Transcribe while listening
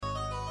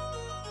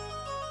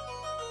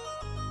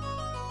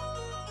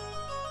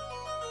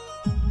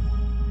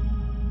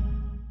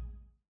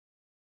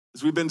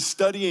As we've been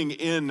studying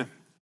in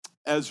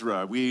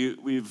Ezra, we're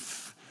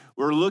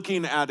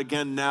looking at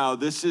again now,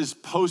 this is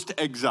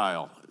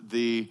post-exile.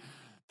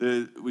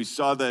 We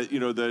saw that,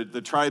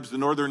 the tribes, the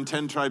northern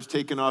 10 tribes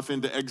taken off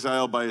into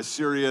exile by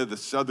Assyria, the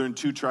southern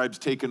 2 tribes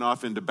taken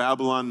off into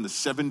Babylon, the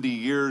 70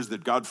 years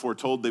that God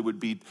foretold they would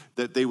be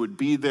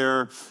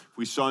there.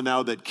 We saw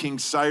now that King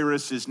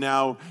Cyrus is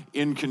now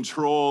in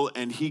control,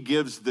 and he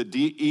gives the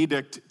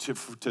edict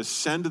to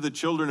send the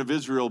children of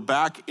Israel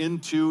back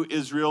into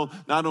Israel.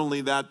 Not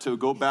only that, to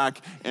go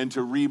back and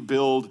to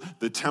rebuild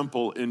the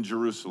temple in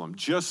Jerusalem.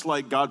 Just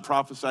like God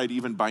prophesied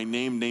even by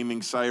name,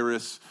 naming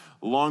Cyrus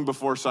long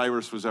before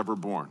Cyrus was ever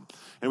born.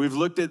 And we've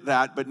looked at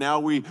that, but now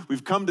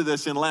we've come to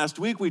this. And last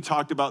week we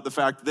talked about the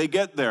fact they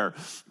get there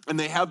and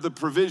they have the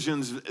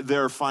provisions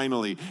there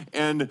finally.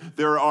 And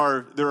there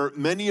are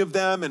many of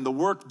them, and the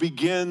work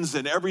begins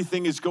and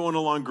everything is going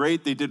along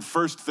great. They did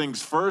first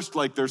things first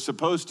like they're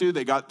supposed to.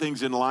 They got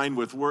things in line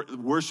with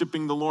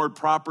worshiping the Lord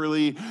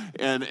properly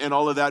and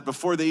all of that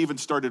before they even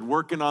started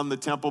working on the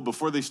temple,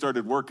 before they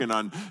started working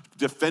on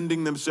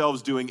defending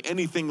themselves, doing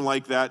anything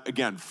like that.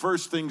 Again,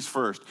 first things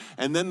first.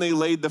 And then they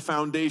laid the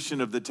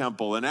foundation of the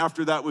temple. And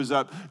after that was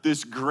up,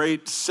 this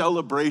great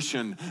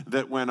celebration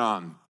that went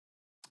on.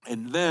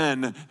 And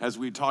then, as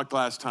we talked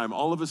last time,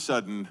 all of a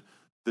sudden,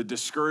 the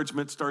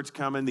discouragement starts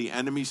coming, the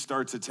enemy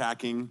starts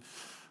attacking.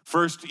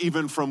 First,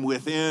 even from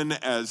within,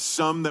 as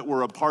some that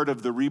were a part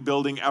of the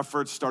rebuilding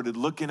efforts started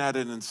looking at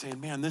it and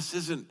saying, man, this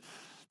isn't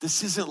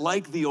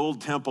like the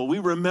old temple. We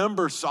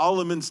remember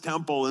Solomon's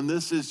temple, and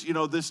this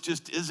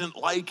just isn't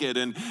like it.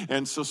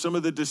 And so some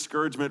of the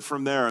discouragement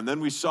from there. And then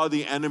we saw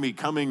the enemy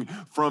coming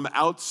from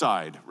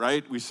outside,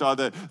 right? We saw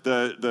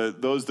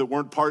those that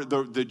weren't part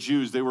of the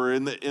Jews. They were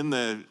in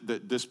the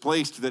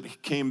displaced that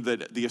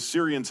the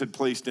Assyrians had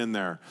placed in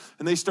there.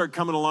 And they start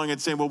coming along and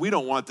saying, well, we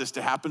don't want this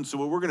to happen. So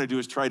what we're going to do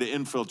is try to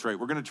infiltrate.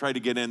 We're going to try to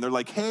get in. They're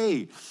like,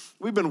 hey,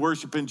 we've been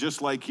worshiping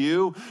just like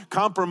you.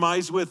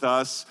 Compromise with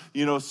us.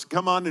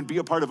 Come on and be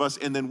a part of us,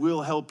 and then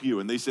we'll help you.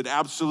 And they said,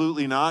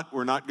 absolutely not.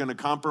 We're not going to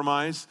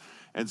compromise.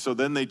 And so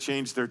then they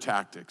changed their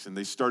tactics, and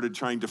they started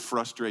trying to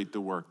frustrate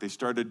the work. They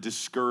started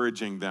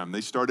discouraging them.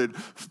 They started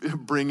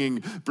bringing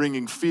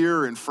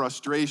fear and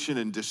frustration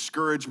and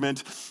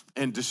discouragement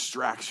and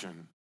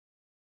distraction.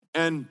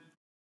 And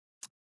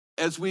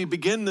as we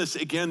begin this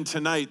again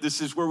tonight,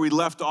 this is where we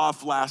left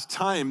off last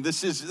time.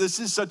 This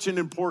is such an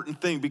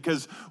important thing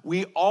because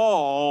we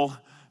all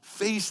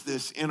face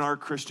this in our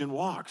Christian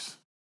walks.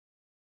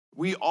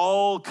 We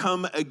all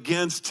come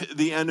against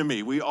the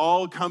enemy. We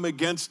all come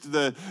against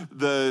the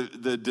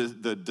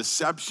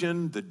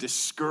deception, the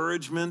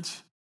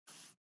discouragement,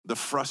 the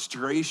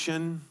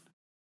frustration.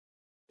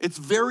 It's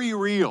very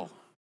real.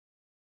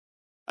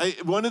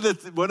 One of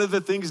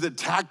the things, the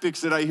tactics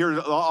that I hear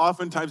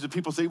oftentimes that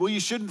people say, well, you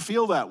shouldn't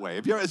feel that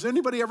way. Has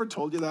anybody ever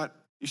told you that?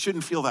 You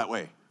shouldn't feel that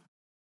way.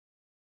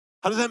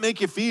 How does that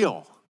make you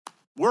feel?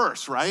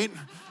 Worse, right?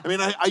 I mean,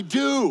 I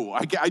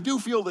do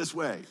feel this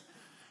way.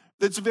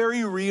 That's a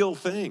very real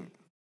thing.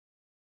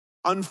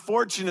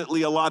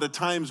 Unfortunately, a lot of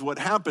times what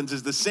happens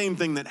is the same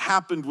thing that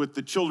happened with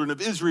the children of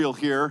Israel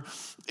here,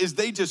 is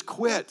they just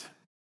quit.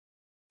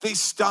 They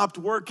stopped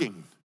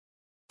working.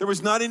 There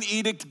was not an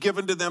edict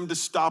given to them to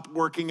stop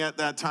working at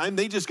that time.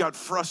 They just got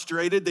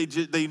frustrated.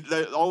 They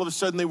all of a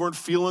sudden, they weren't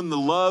feeling the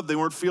love. They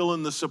weren't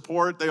feeling the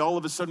support. They all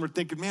of a sudden were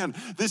thinking, man,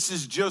 this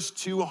is just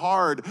too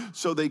hard.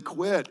 So they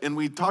quit. And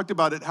we talked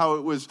about it, how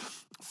it was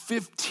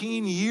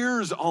 15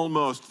 years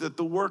almost that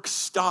the work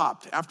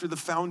stopped after the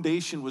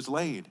foundation was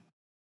laid.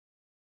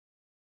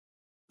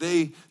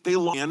 The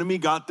enemy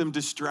got them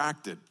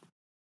distracted.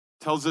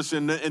 Tells us,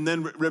 and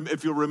then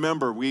if you'll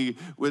remember,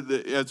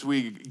 as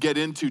we get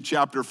into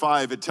chapter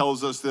 5, it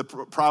tells us the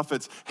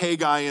prophets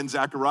Haggai and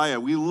Zechariah.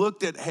 We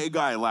looked at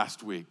Haggai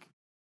last week.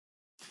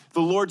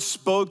 The Lord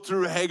spoke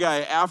through Haggai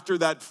after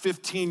that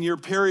 15-year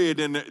period,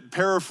 and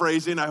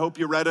paraphrasing, I hope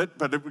you read it,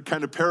 but we're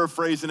kind of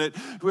paraphrasing it.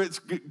 It's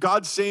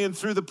God saying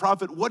through the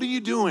prophet, what are you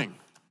doing?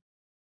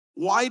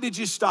 Why did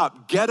you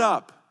stop? Get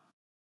up.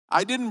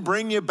 I didn't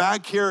bring you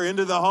back here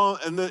into the home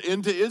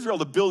into Israel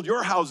to build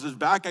your houses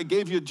back. I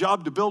gave you a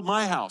job to build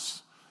my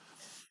house.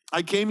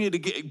 I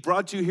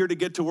brought you here to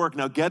get to work.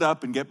 Now get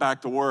up and get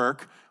back to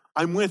work.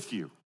 I'm with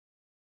you.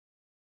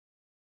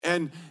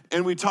 And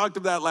we talked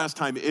about that last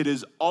time. It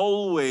is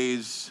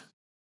always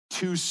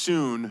too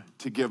soon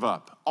to give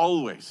up.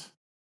 Always.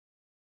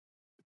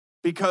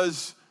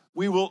 Because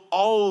we will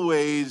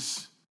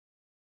always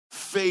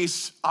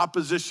face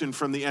opposition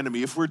from the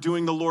enemy if we're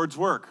doing the Lord's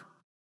work.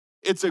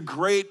 It's a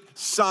great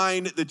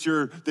sign that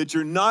you're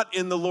not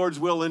in the Lord's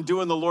will and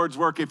doing the Lord's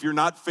work if you're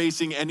not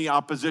facing any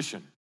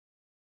opposition.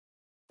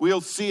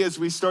 We'll see as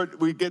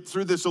we get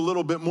through this a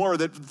little bit more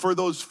that for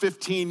those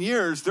 15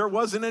 years, there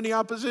wasn't any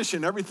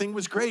opposition. Everything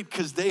was great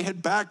because they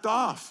had backed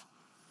off.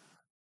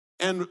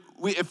 And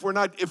if we're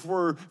not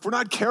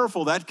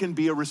careful, that can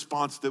be a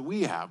response that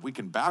we have. We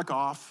can back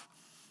off.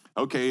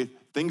 Okay,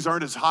 Things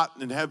aren't as hot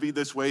and heavy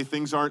this way.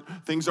 Things aren't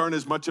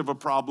as much of a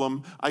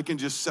problem. I can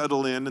just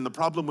settle in. And the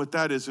problem with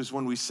that is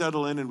when we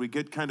settle in and we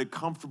get kind of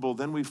comfortable,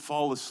 then we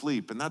fall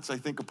asleep. And that's, I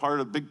think, a part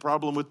of the big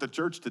problem with the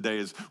church today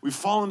is we've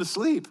fallen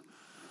asleep.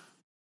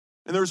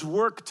 And there's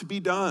work to be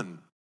done.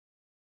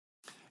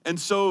 And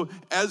so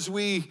as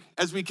we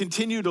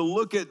continue to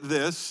look at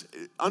this,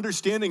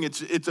 understanding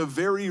it's a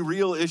very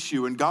real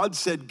issue. And God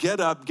said, get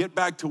up, get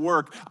back to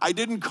work. I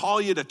didn't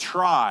call you to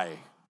try.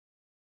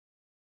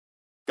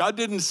 God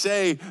didn't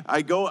say,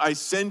 I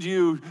send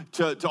you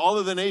to all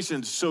of the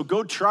nations, so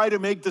go try to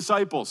make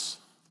disciples.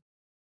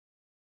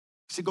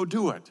 He said, go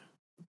do it.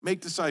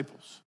 Make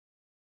disciples.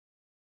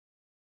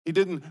 He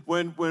didn't,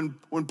 when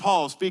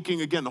Paul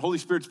speaking again, the Holy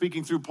Spirit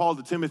speaking through Paul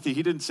to Timothy,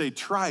 he didn't say,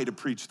 try to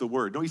preach the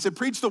word. No, he said,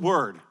 preach the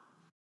word.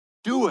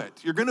 Do it.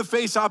 You're going to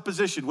face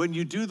opposition when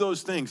you do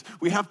those things.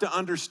 We have to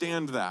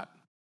understand that.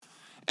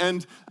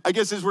 And I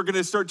guess as we're going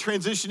to start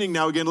transitioning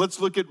now again,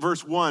 let's look at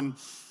verse 1.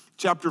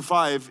 Chapter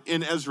 5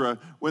 in Ezra,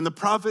 when the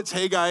prophets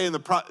Haggai the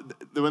prophet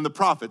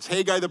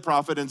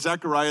and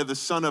Zechariah the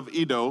son of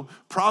Iddo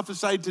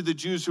prophesied to the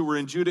Jews who were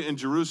in Judah and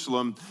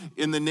Jerusalem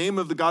in the name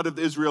of the God of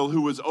Israel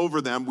who was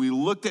over them. We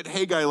looked at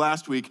Haggai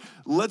last week.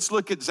 Let's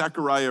look at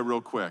Zechariah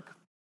real quick.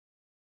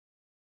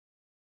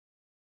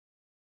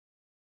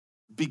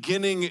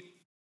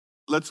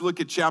 Let's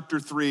look at chapter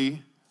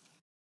 3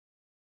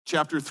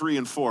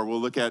 and 4.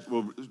 We'll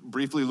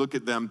briefly look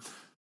at them.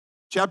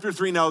 Chapter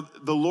 3, now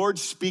the Lord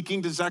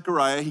speaking to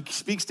Zechariah, he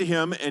speaks to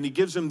him and he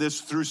gives him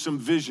this through some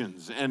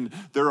visions. And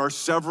there are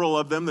several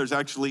of them. There's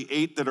actually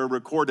 8 that are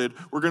recorded.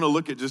 We're going to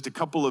look at just a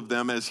couple of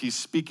them as he's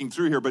speaking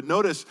through here. But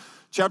notice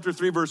chapter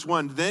 3, verse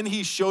 1, then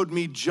he showed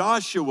me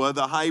Joshua,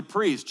 the high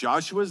priest.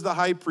 Joshua is the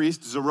high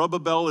priest.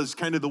 Zerubbabel is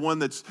kind of the one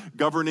that's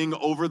governing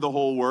over the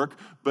whole work.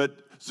 But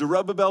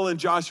Zerubbabel and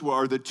Joshua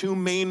are the 2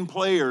 main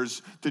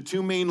players, the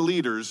 2 main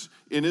leaders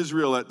in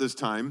Israel at this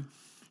time.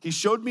 He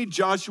showed me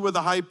Joshua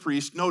the high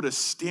priest, notice,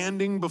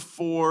 standing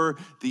before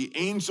the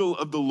angel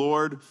of the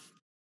Lord.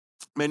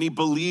 Many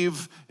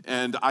believe,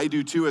 and I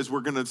do too, as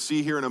we're going to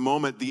see here in a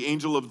moment, the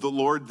angel of the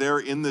Lord there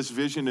in this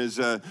vision is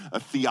a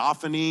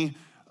theophany,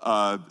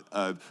 a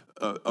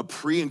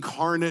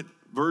pre-incarnate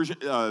version,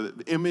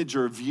 image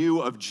or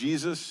view of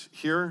Jesus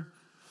here,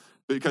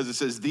 because it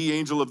says the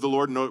angel of the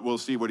Lord. We'll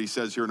see what he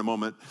says here in a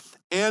moment.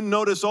 And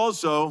notice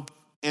also,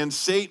 and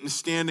Satan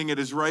standing at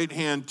his right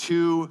hand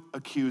to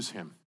accuse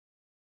him.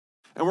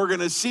 And we're going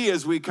to see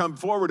as we come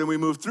forward and we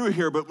move through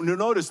here, but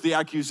notice the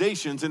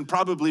accusations, and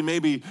probably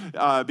maybe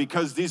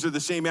because these are the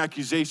same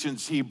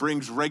accusations he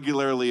brings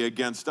regularly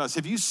against us.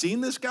 Have you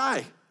seen this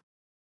guy?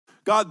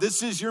 God,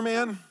 this is your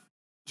man,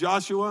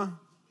 Joshua?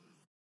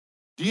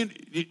 Do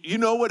you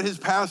know what his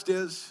past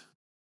is?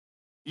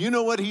 You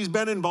know what he's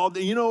been involved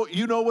in?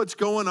 You know what's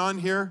going on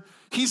here?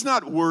 He's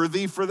not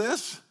worthy for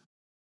this.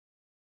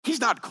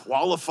 He's not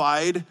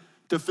qualified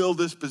to fill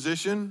this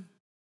position.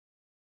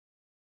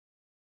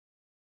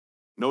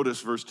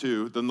 Notice verse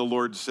 2, then the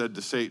Lord said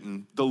to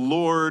Satan, the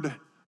Lord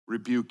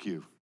rebuke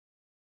you.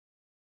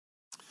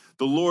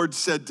 The Lord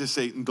said to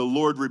Satan, the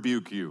Lord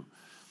rebuke you.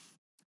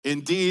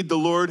 Indeed, the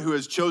Lord who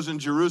has chosen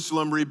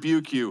Jerusalem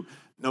rebuke you.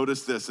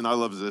 Notice this, and I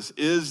love this.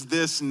 Is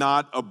this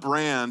not a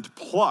brand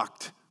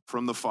plucked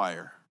from the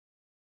fire?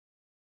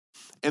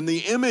 And the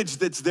image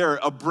that's there,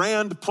 a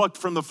brand plucked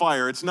from the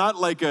fire, it's not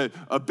like a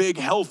big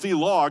healthy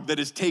log that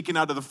is taken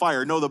out of the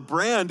fire. No, the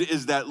brand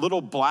is that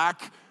little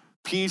black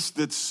piece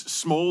that's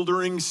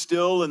smoldering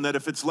still, and that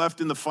if it's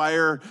left in the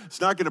fire,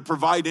 it's not going to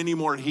provide any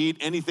more heat,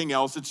 anything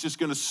else. It's just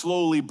going to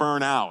slowly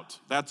burn out.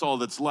 That's all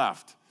that's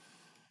left.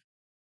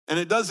 And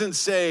it doesn't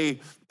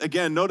say,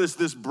 again, notice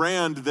this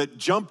brand that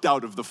jumped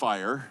out of the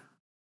fire.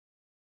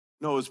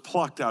 No, it was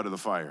plucked out of the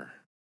fire.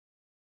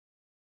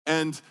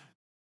 And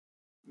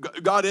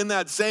God, in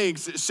that saying,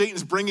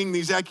 Satan's bringing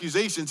these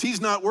accusations.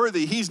 He's not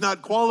worthy. He's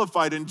not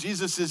qualified. And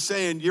Jesus is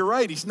saying, you're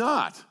right, he's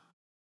not.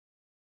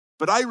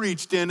 But I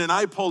reached in and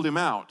I pulled him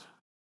out.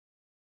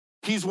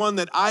 He's one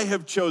that I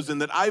have chosen,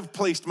 that I've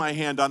placed my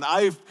hand on.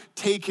 I've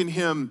taken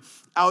him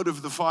out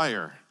of the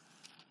fire.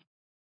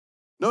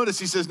 Notice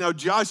he says, now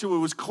Joshua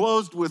was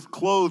clothed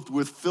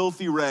with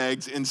filthy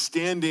rags and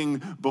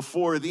standing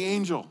before the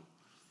angel.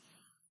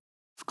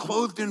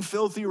 Clothed in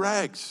filthy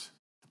rags.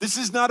 This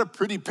is not a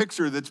pretty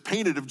picture that's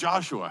painted of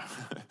Joshua.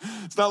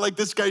 It's not like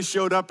this guy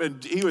showed up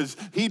and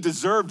he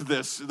deserved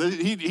this.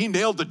 He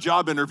nailed the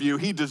job interview.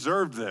 He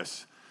deserved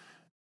this.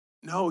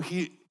 No,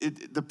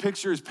 the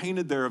picture is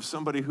painted there of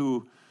somebody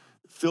who,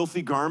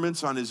 filthy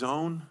garments on his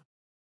own,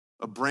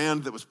 a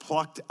brand that was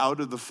plucked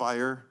out of the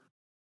fire.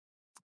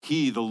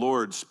 He, the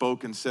Lord,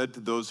 spoke and said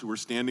to those who were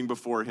standing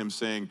before him,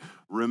 saying,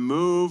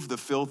 remove the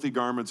filthy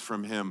garments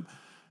from him.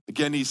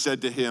 Again, he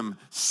said to him,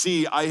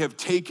 see, I have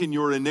taken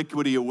your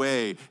iniquity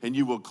away, and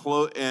you will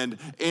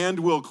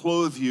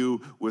clothe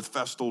you with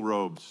festal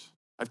robes.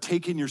 I've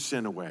taken your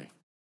sin away.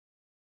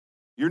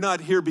 You're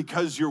not here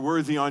because you're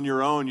worthy on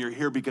your own. You're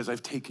here because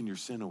I've taken your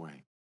sin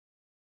away.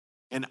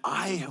 And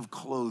I have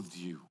clothed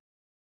you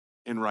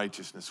in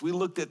righteousness. We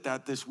looked at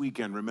that this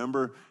weekend,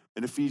 remember,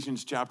 in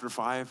Ephesians chapter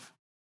 5?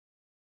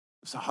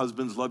 So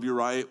husbands, love your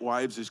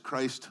wives as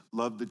Christ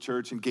loved the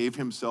church and gave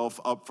himself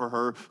up for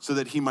her so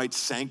that he might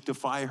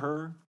sanctify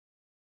her,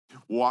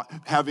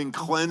 having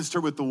cleansed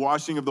her with the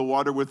washing of the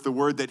water with the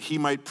word, that he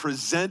might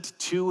present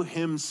to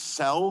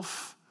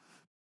himself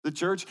the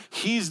church.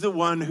 He's the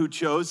one who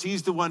chose.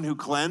 He's the one who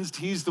cleansed.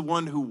 He's the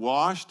one who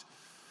washed.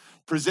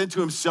 Present to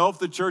himself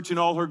the church in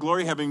all her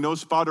glory, having no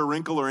spot or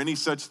wrinkle or any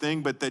such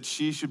thing, but that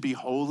she should be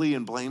holy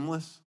and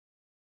blameless.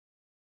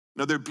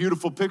 Another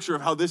beautiful picture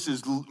of how this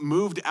is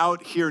moved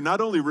out here,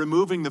 not only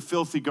removing the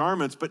filthy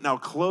garments, but now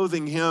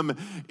clothing him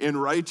in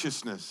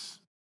righteousness.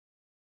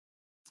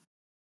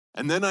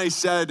 And then I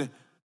said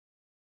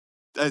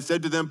to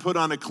them, put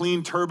on a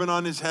clean turban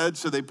on his head.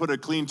 So they put a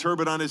clean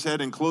turban on his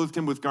head and clothed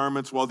him with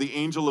garments while the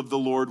angel of the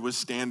Lord was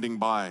standing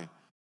by.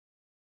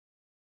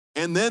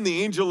 And then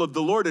the angel of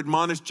the Lord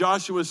admonished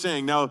Joshua,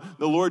 saying, now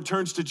the Lord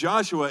turns to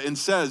Joshua and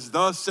says,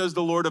 thus says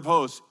the Lord of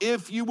hosts,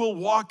 if you will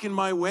walk in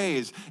my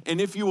ways, and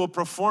if you will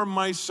perform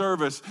my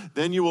service,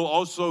 then you will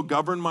also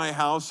govern my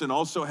house and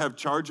also have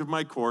charge of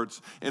my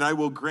courts, and I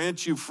will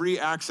grant you free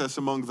access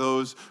among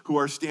those who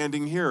are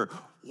standing here.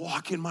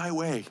 Walk in my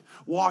way.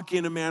 Walk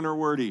in a manner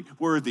worthy.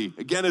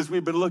 Again, as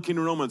we've been looking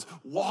in Romans,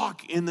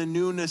 walk in the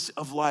newness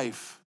of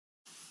life.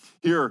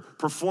 Here,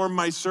 perform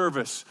my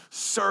service.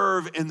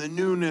 Serve in the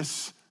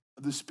newness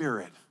of the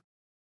Spirit.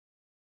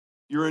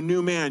 You're a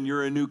new man.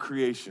 You're a new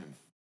creation.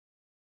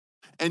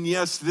 And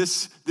yes,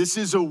 this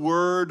is a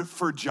word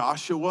for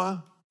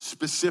Joshua,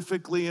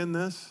 specifically in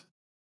this.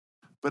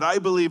 But I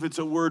believe it's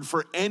a word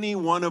for any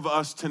one of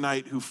us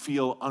tonight who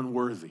feel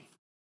unworthy.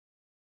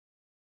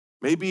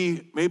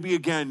 Maybe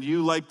again,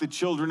 you like the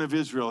children of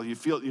Israel, you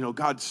feel,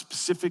 God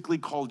specifically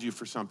called you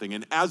for something.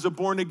 And as a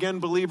born-again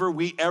believer,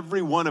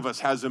 every one of us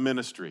has a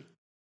ministry.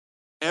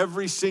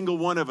 Every single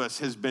one of us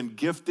has been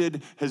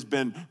gifted,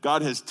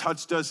 God has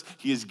touched us.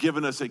 He has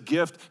given us a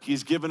gift.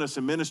 He's given us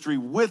a ministry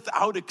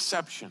without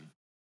exception.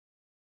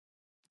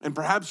 And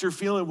perhaps you're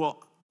feeling,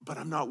 well, but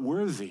I'm not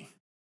worthy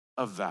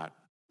of that.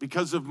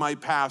 Because of my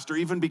past, or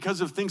even because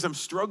of things I'm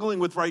struggling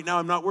with right now,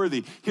 I'm not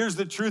worthy. Here's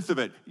the truth of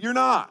it. You're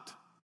not.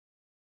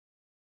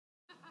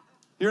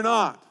 You're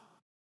not.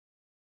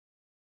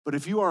 But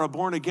if you are a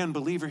born-again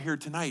believer here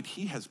tonight,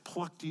 he has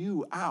plucked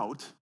you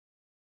out.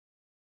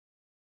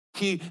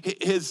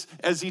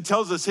 As he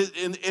tells us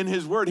in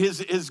his word,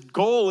 his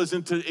goal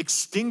isn't to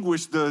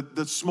extinguish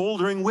the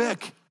smoldering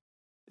wick.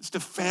 It's to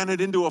fan it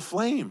into a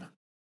flame.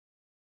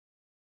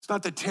 It's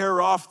not to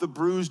tear off the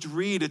bruised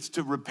reed. It's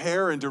to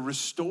repair and to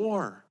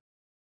restore.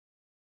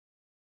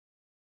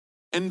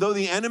 And though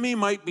the enemy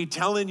might be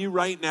telling you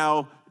right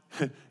now,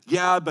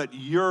 yeah, but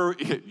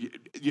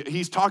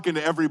he's talking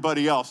to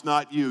everybody else,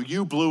 not you.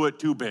 You blew it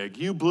too big.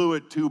 You blew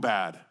it too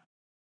bad.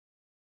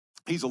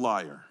 He's a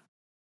liar.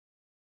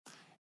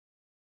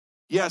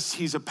 Yes,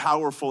 he's a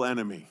powerful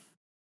enemy.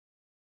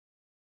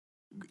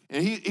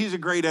 And he's a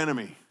great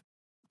enemy.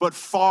 But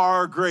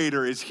far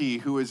greater is he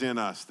who is in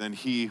us than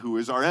he who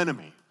is our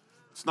enemy.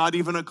 It's not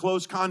even a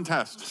close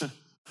contest.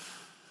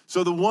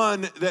 So the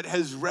one that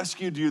has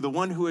rescued you, the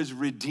one who has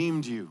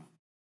redeemed you,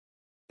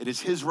 it is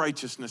his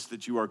righteousness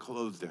that you are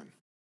clothed in.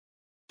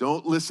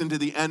 Don't listen to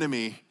the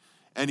enemy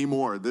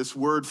anymore. This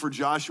word for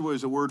Joshua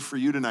is a word for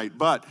you tonight.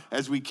 But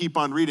as we keep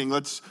on reading,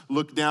 let's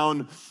look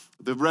down.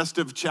 The rest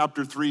of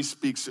chapter 3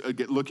 speaks,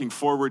 looking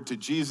forward to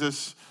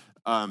Jesus,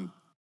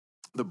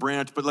 the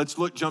branch. But let's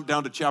jump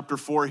down to chapter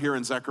 4 here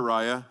in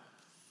Zechariah.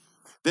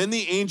 Then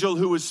the angel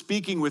who was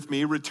speaking with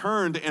me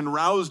returned and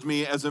roused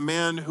me as a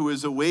man who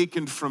is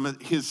awakened from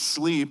his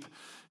sleep.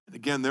 And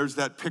again, there's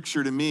that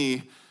picture to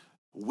me,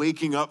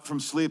 waking up from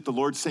sleep, the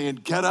Lord saying,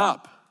 get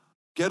up.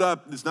 Get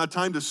up. It's not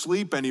time to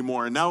sleep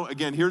anymore. And now,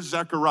 again, here's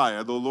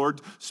Zechariah, the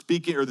Lord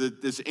speaking, or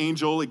this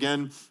angel,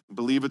 again, I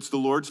believe it's the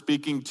Lord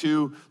speaking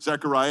to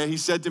Zechariah. He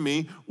said to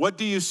me, what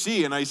do you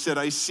see? And I said,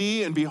 I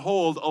see and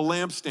behold a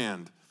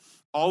lampstand,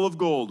 all of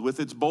gold, with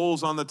its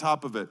bowls on the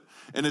top of it,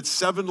 and its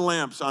 7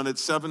 lamps on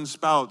its 7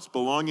 spouts,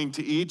 belonging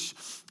to each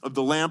of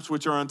the lamps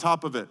which are on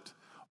top of it.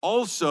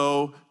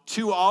 Also,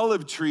 2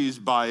 olive trees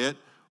by it,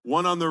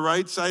 one on the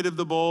right side of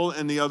the bowl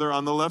and the other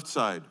on the left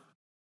side.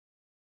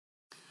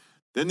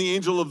 Then the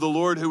angel of the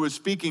Lord who was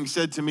speaking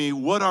said to me,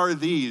 what are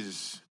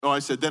these?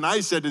 Then I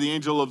said to the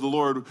angel of the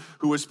Lord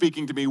who was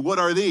speaking to me, what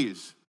are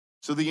these?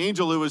 So the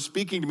angel who was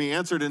speaking to me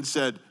answered and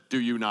said, do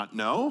you not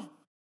know?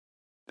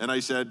 And I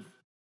said,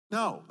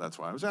 no, that's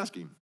why I was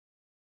asking.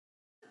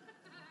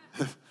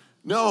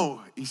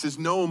 No, he says,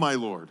 no, my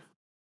Lord.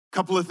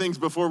 Couple of things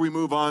before we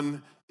move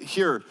on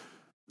here.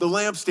 The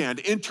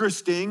lampstand,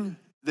 interesting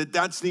that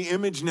that's the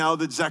image now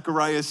that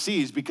Zechariah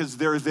sees, because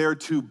they're there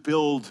to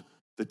build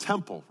the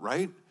temple,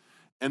 right?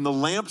 And the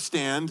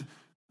lampstand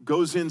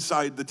goes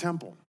inside the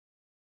temple.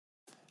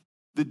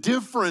 The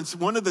difference,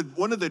 one of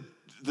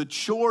the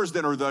chores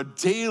that are the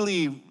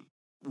daily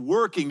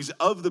workings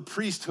of the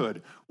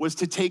priesthood was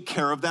to take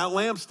care of that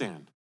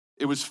lampstand.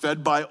 It was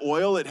fed by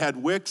oil. It had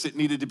wicks. It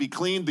needed to be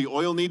cleaned. The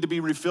oil needed to be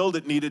refilled.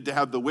 It needed to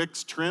have the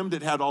wicks trimmed.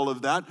 It had all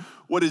of that.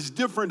 What is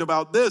different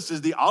about this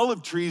is the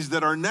olive trees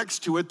that are next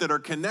to it, that are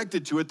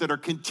connected to it, that are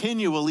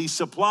continually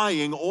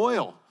supplying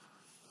oil.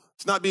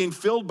 It's not being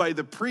filled by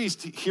the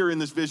priest here in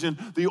this vision.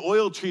 The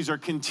oil trees are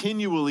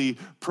continually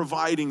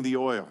providing the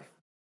oil.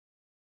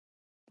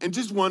 And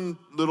just one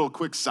little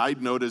quick side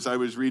note as I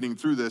was reading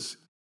through this.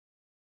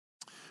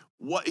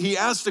 He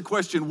asked the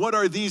question, what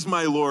are these,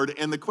 my Lord?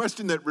 And the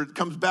question that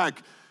comes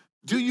back,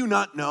 do you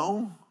not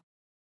know?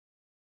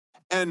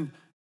 And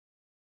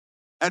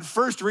at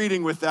first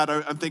reading with that,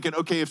 I'm thinking,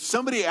 okay, if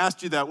somebody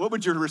asked you that, what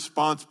would your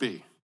response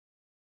be?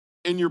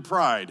 In your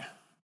pride?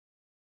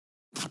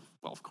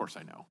 Well, of course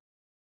I know.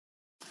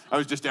 I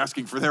was just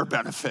asking for their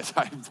benefit.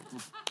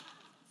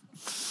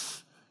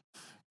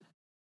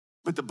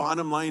 But the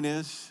bottom line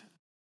is,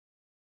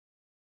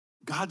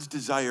 God's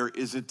desire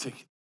isn't to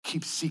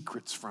keep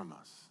secrets from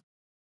us.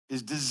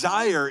 His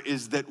desire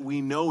is that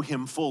we know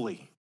him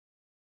fully.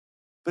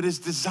 But his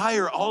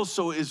desire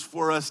also is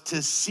for us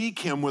to seek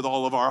him with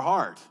all of our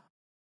heart.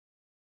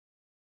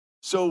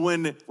 So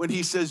when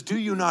he says, do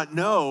you not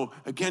know?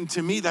 Again,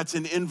 to me, that's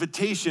an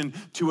invitation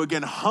to,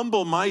 again,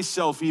 humble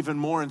myself even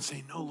more and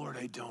say, no, Lord,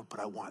 I don't, but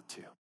I want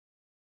to.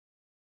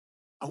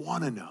 I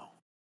want to know.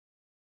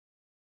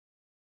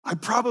 I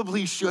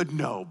probably should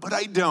know, but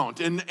I don't.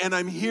 And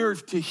I'm here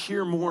to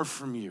hear more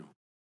from you.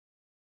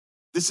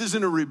 This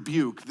isn't a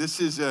rebuke. This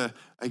is,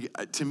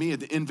 to me,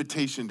 an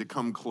invitation to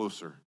come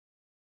closer.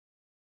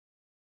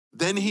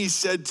 Then he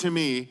said to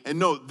me, and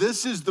note,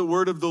 this is the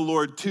word of the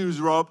Lord to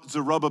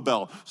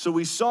Zerubbabel. So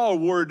we saw a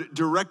word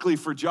directly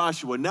for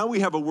Joshua. Now we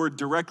have a word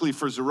directly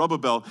for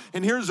Zerubbabel.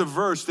 And here's a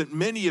verse that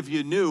many of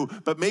you knew,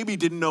 but maybe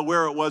didn't know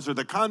where it was or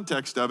the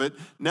context of it.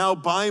 Now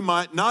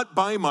not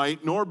by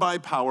might, nor by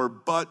power,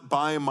 but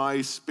by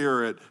my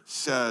spirit,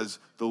 says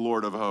the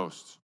Lord of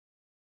hosts.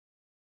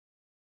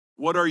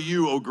 What are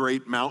you, O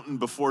great mountain,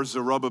 before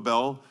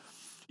Zerubbabel?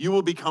 You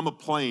will become a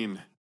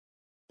plain.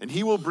 And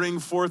he will bring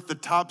forth the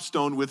top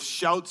stone with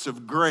shouts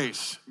of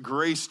grace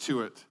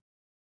to it.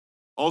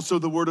 Also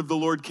the word of the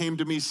Lord came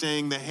to me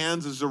saying, the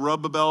hands of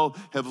Zerubbabel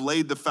have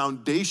laid the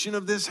foundation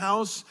of this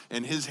house,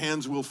 and his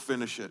hands will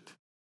finish it.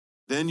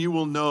 Then you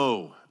will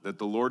know that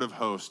the Lord of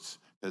hosts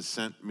has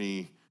sent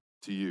me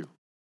to you.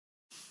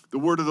 The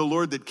word of the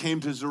Lord that came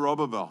to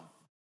Zerubbabel.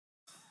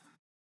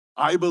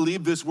 I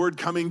believe this word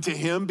coming to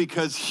him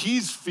because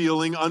he's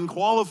feeling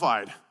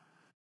unqualified.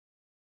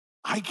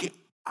 I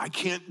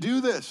can't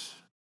do this.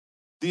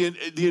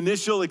 The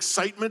initial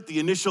excitement, the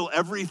initial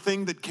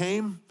everything that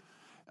came,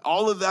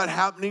 all of that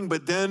happening,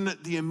 but then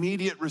the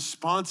immediate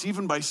response,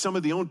 even by some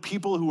of the own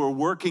people who are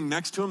working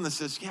next to him, that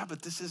says, yeah,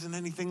 but this isn't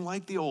anything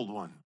like the old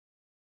one.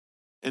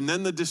 And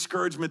then the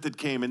discouragement that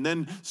came, and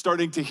then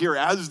starting to hear,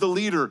 as the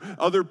leader,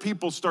 other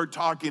people start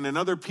talking, and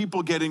other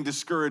people getting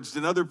discouraged,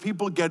 and other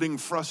people getting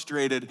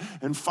frustrated.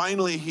 And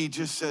finally, he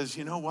just says,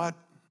 you know what?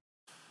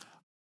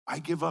 I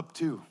give up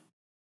too.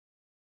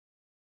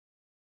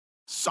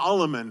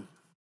 Solomon,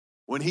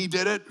 when he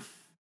did it,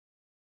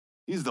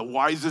 he's the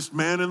wisest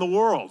man in the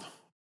world.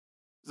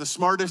 The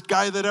smartest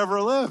guy that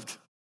ever lived.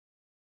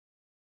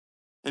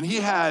 And he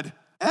had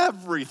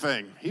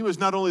everything. He was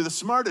not only the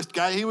smartest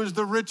guy, he was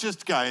the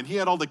richest guy. And he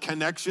had all the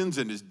connections,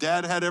 and his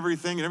dad had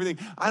everything and everything.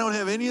 I don't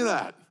have any of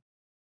that.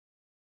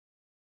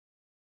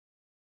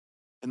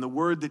 And the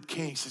word that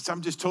came says,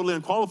 I'm just totally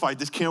unqualified.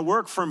 This can't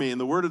work for me. And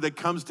the word that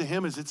comes to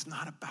him is, it's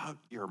not about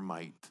your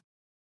might.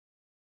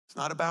 It's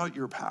not about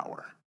your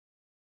power.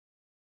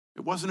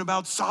 It wasn't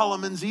about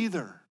Solomon's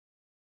either.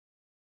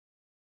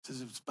 It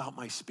says it's about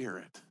my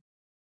spirit.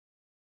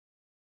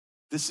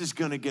 This is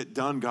going to get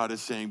done, God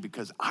is saying,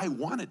 because I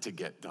want it to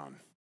get done.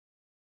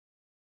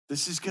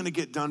 This is going to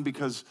get done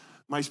because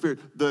my spirit,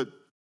 the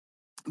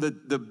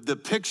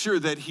picture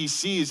that he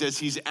sees as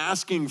he's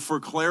asking for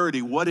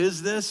clarity, what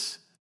is this?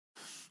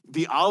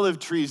 The olive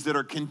trees that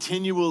are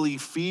continually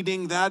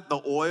feeding that,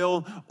 the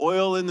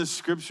oil in the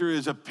scripture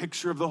is a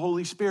picture of the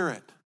Holy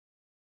Spirit.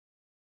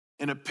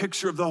 And a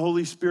picture of the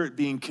Holy Spirit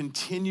being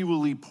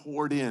continually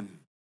poured in.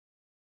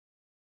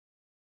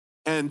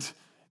 And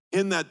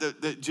in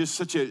that just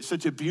such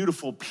a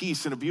beautiful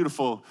piece and a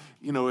beautiful,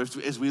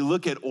 as we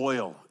look at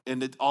oil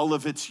and all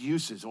of its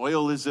uses.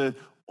 Oil is a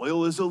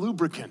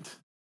lubricant.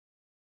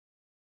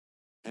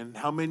 And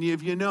how many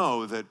of you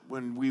know that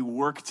when we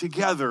work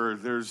together,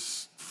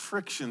 there's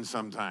friction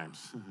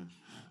sometimes?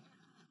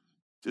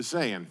 Just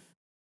saying.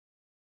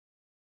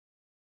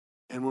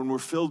 And when we're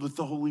filled with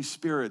the Holy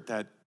Spirit,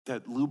 that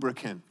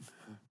lubricant,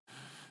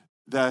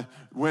 that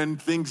when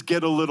things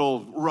get a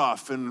little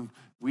rough and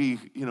we,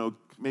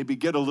 maybe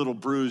get a little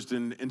bruised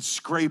and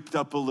scraped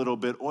up a little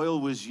bit, oil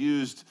was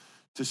used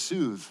to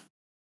soothe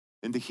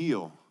and to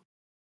heal.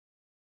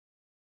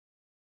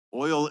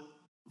 Oil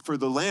for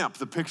the lamp,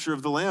 the picture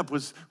of the lamp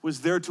was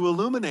there to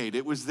illuminate.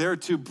 It was there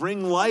to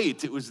bring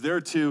light. It was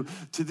there to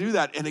do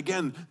that. And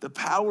again, the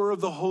power of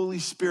the Holy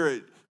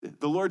Spirit,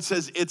 the Lord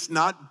says it's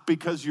not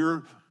because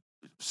you're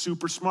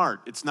super smart.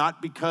 It's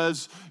not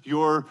because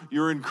you're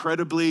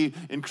incredibly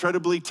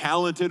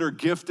talented or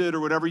gifted or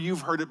whatever.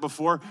 You've heard it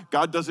before.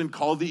 God doesn't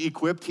call the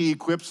equipped. He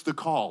equips the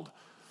called.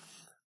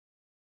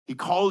 He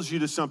calls you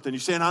to something.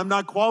 You're saying, I'm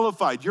not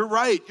qualified. You're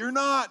right. You're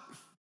not.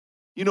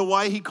 You know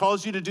why he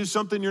calls you to do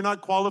something you're not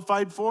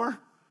qualified for?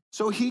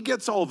 So he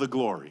gets all the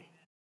glory.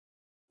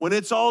 When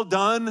it's all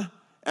done,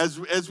 as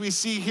we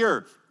see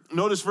here,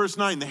 notice verse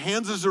 9, the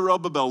hands of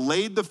Zerubbabel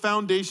laid the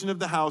foundation of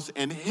the house,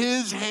 and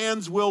his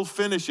hands will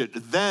finish it.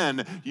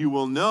 Then you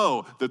will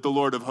know that the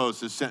Lord of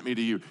hosts has sent me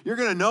to you. You're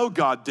going to know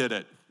God did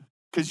it,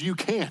 because you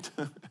can't.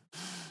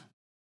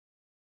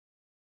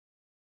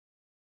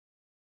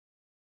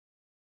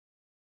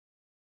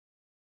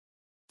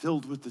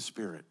 Filled with the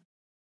Spirit.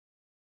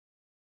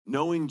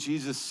 Knowing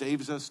Jesus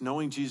saves us,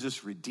 knowing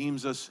Jesus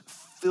redeems us,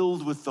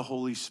 filled with the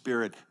Holy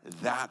Spirit,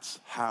 that's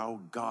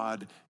how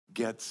God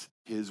gets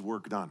his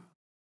work done.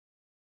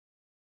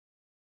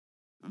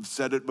 I've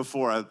said it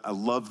before. I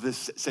love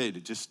this. Say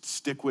it. Just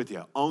stick with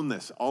you. Own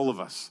this, all of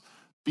us.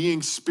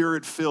 Being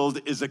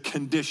Spirit-filled is a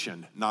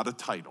condition, not a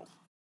title.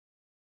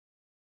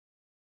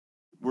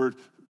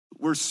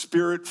 We're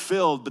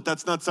Spirit-filled, but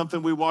that's not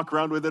something we walk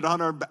around with it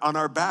on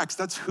our backs.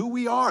 That's who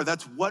we are.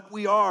 That's what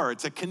we are.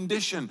 It's a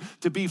condition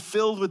to be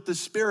filled with the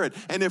Spirit.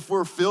 And if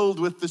we're filled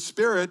with the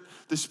Spirit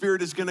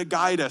is going to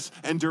guide us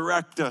and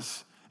direct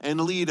us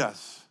and lead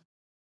us.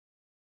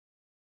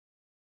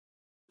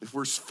 If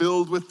we're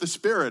filled with the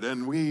Spirit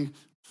and we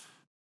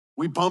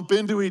bump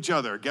into each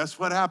other, guess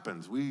what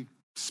happens? We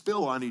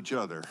spill on each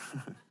other.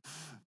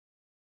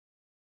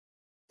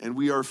 And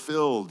we are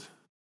filled.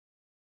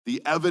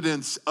 The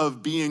evidence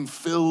of being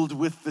filled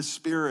with the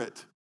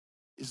Spirit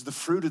is the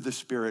fruit of the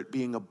Spirit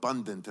being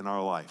abundant in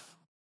our life.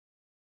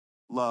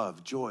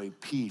 Love, joy,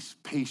 peace,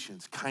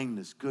 patience,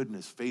 kindness,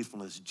 goodness,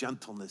 faithfulness,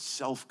 gentleness,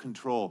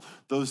 self-control.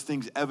 Those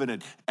things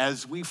evident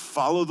as we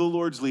follow the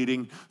Lord's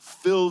leading,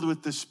 filled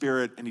with the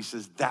Spirit, and he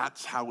says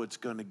that's how it's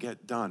going to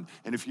get done.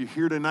 And if you're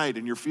here tonight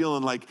and you're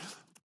feeling like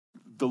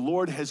the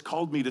Lord has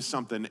called me to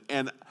something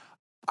and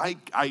I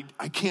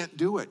can't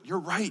do it, you're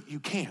right, you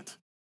can't.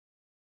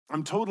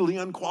 I'm totally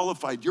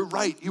unqualified. You're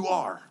right, you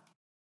are.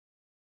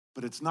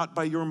 But it's not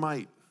by your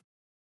might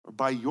or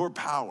by your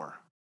power,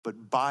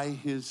 but by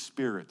his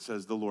Spirit,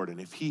 says the Lord.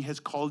 And if he has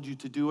called you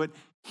to do it,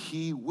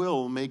 he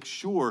will make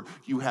sure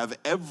you have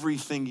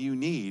everything you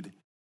need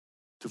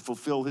to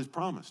fulfill his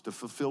promise, to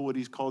fulfill what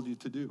he's called you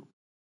to do.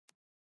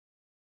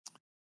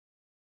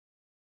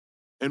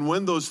 And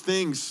when those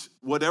things,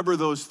 whatever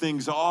those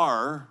things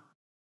are,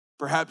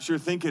 perhaps you're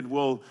thinking,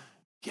 well,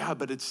 yeah,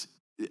 but it's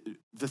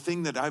the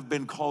thing that I've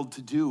been called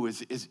to do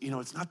is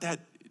it's not that,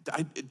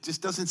 it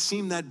just doesn't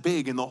seem that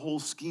big in the whole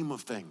scheme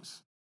of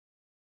things.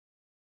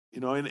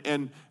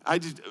 And I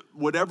just,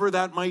 whatever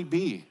that might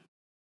be.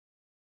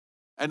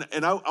 And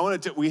I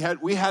wanted to, we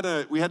had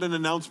an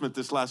announcement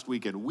this last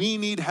weekend. We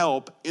need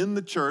help in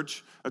the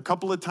church a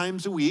couple of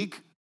times a week.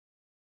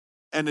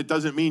 And it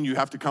doesn't mean you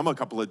have to come a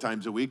couple of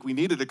times a week. We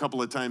need it a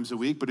couple of times a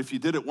week, but if you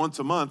did it once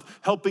a month,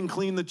 helping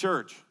clean the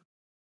church.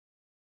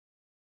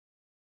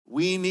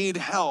 We need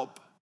help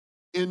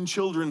in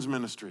children's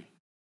ministry.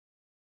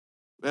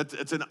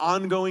 It's an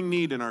ongoing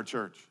need in our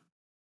church.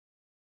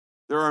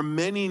 There are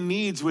many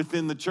needs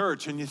within the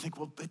church, and you think,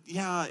 well, but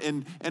yeah,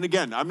 and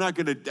again, I'm not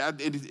going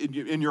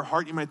to, in your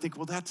heart, you might think,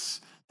 well, that's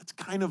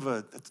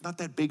not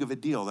that big of a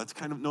deal.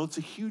 No, it's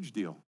a huge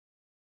deal.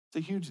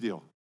 It's a huge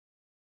deal.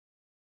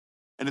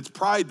 And it's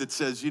pride that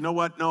says, you know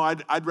what? No,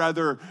 I'd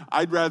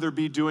rather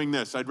be doing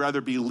this. I'd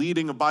rather be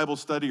leading a Bible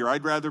study, or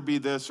I'd rather be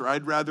this, or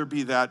I'd rather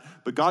be that.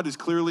 But God is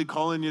clearly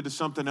calling you to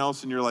something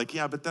else, and you're like,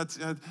 yeah, but that's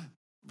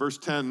verse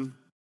 10.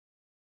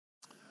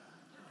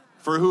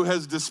 For who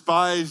has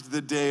despised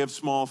the day of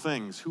small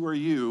things? Who are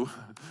you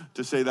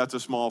to say that's a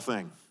small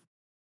thing?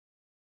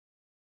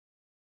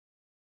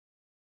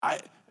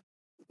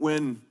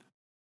 When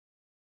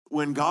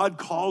God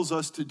calls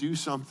us to do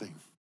something,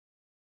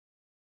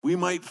 we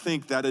might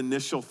think that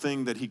initial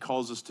thing that he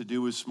calls us to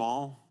do is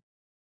small.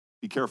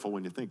 Be careful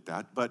when you think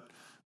that, but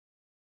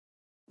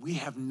we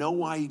have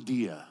no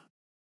idea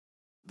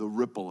the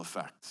ripple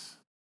effects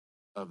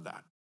of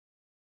that.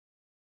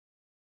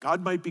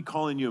 God might be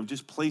calling you and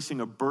just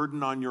placing a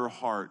burden on your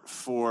heart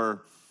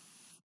for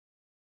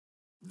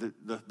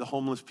the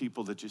homeless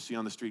people that you see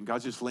on the street. And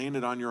God's just laying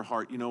it on your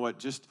heart. You know what?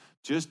 Just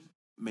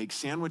make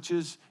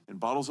sandwiches and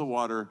bottles of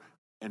water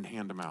and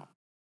hand them out.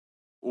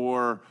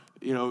 Or,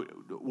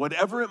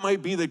 whatever it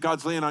might be that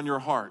God's laying on your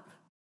heart,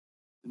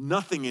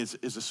 nothing is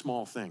a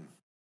small thing.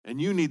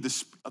 And you need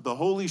the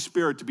Holy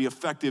Spirit to be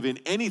effective in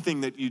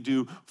anything that you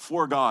do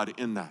for God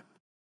in that.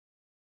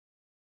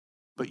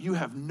 But you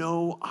have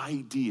no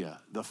idea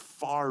the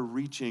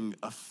far-reaching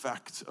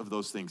effects of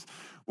those things.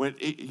 When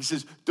he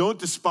says, don't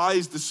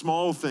despise the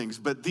small things,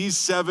 but these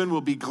 7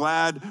 will be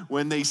glad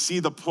when they see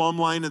the plumb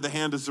line of the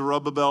hand of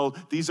Zerubbabel.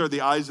 These are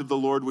the eyes of the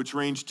Lord which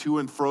range to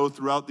and fro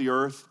throughout the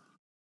earth.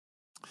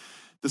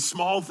 The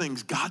small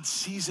things, God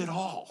sees it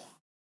all.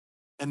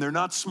 And they're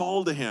not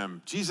small to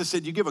him. Jesus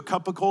said, you give a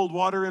cup of cold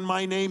water in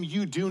my name,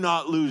 you do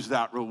not lose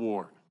that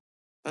reward.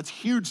 That's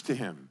huge to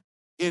him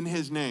in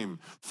his name,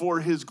 for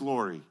his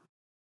glory.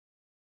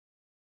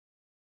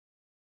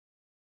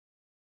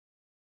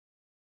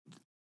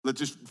 Let's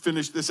just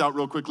finish this out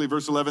real quickly.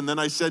 Verse 11, then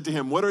I said to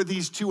him, what are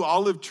these two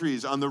olive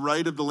trees on the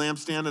right of the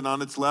lampstand and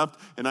on its left?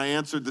 And I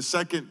answered the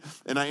second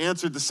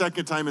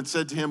time and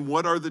said to him,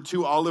 what are the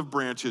two olive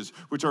branches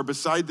which are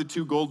beside the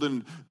two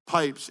golden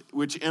pipes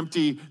which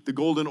empty the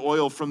golden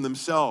oil from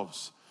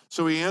themselves?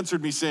 So he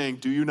answered me saying,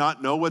 do you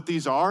not know what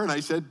these are? And I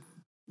said,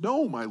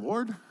 no, my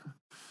Lord.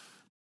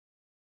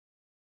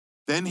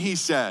 Then he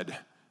said,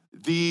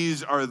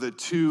 these are the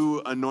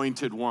two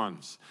anointed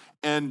ones.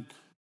 And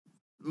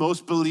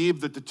most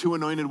believe that the two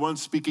anointed ones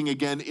speaking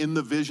again in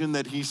the vision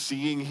that he's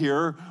seeing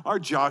here are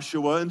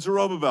Joshua and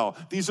Zerubbabel.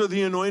 These are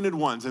the anointed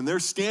ones, and they're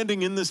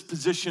standing in this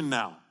position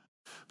now.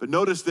 But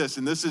notice this,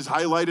 and this is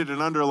highlighted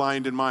and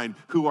underlined in mine,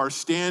 who are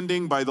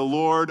standing by the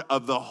Lord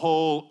of the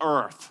whole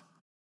earth.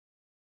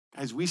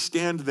 As we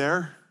stand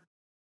there,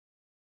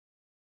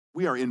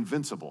 we are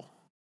invincible.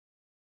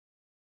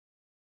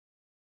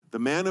 The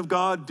man of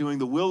God doing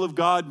the will of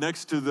God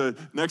next to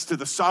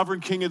the sovereign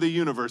king of the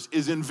universe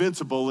is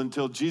invincible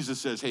until Jesus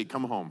says, hey,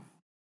 come home.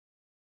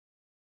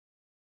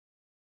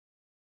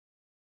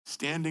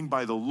 Standing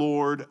by the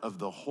Lord of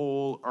the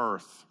whole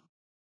earth,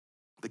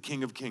 the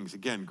King of Kings.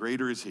 Again,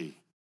 greater is he.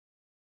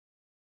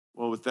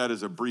 Well, with that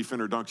as a brief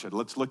introduction,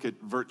 let's look at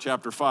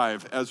chapter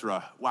 5,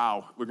 Ezra.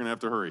 Wow, we're going to have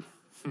to hurry.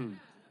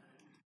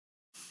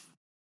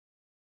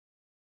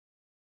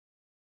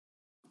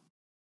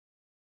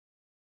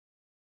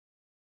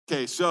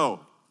 Okay, so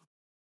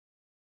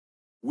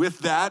with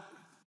that,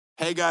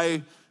 Haggai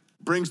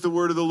brings the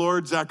word of the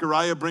Lord,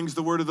 Zechariah brings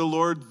the word of the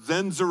Lord,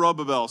 then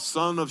Zerubbabel,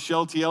 son of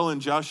Shealtiel,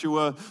 and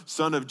Joshua,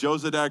 son of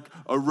Jozadak,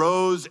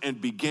 arose and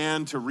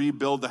began to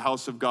rebuild the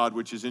house of God,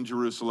 which is in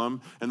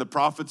Jerusalem. And the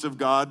prophets of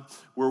God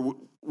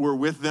were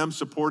with them,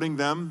 supporting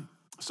them.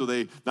 So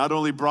they not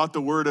only brought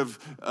the word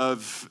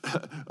of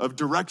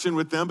direction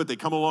with them, but they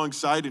come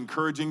alongside,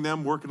 encouraging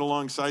them, working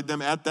alongside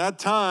them. At that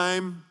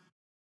time,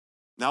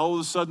 now all of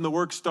a sudden the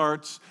work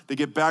starts. They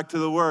get back to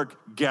the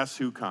work. Guess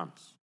who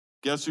comes?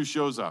 Guess who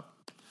shows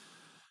up?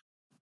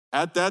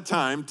 At that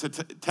time,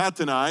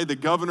 Tattenai, the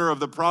governor of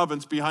the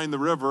province behind the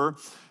river,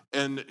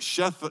 and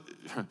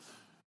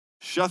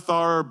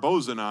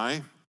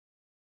Shethar-Bozenai,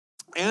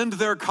 and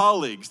their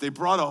colleagues, they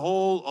brought a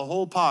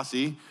whole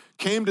posse,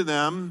 came to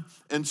them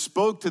and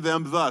spoke to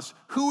them thus,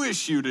 who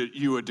issued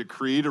you a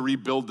decree to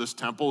rebuild this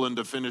temple and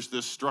to finish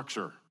this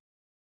structure?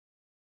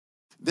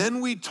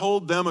 Then we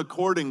told them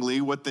accordingly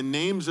what the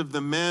names of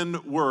the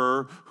men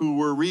were who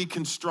were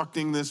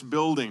reconstructing this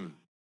building.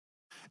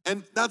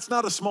 And that's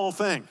not a small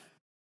thing.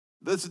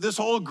 This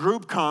whole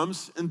group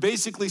comes and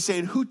basically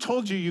saying, who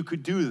told you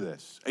could do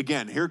this?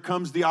 Again, here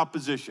comes the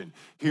opposition.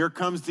 Here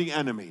comes the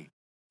enemy.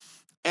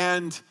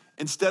 And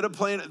instead of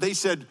playing, they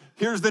said,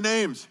 here's the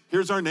names.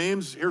 Here's our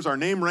names. Here's our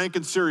name, rank,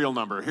 and serial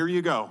number. Here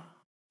you go.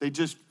 They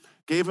just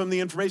gave him the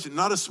information.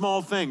 Not a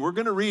small thing. We're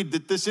going to read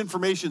that this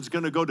information is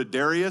going to go to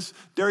Darius.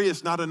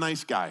 Darius, not a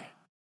nice guy.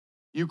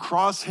 You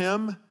cross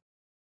him,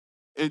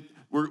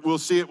 we'll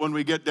see it when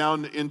we get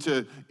down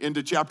into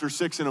chapter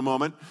 6 in a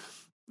moment,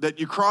 that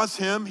you cross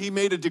him, he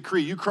made a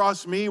decree. You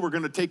cross me, we're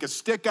going to take a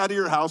stick out of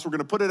your house, we're going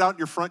to put it out in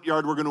your front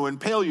yard, we're going to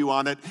impale you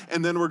on it,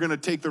 and then we're going to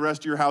take the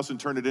rest of your house and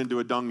turn it into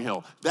a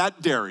dunghill.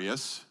 That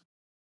Darius,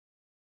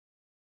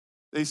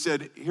 they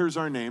said, here's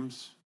our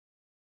names.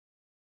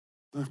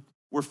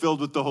 We're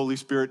filled with the Holy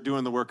Spirit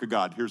doing the work of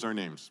God. Here's our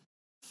names.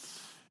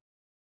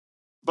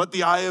 But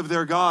the eye of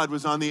their God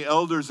was on the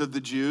elders of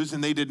the Jews,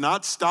 and they did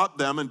not stop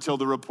them until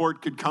the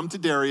report could come to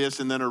Darius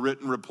and then a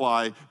written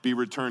reply be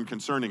returned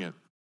concerning it.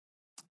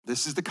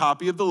 This is the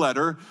copy of the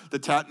letter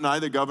that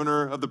Tattenai, the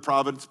governor of the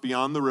province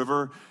beyond the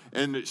river,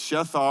 and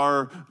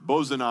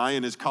Shethar-Bozenai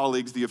and his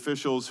colleagues, the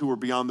officials who were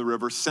beyond the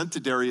river, sent to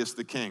Darius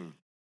the king.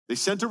 They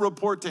sent a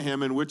report to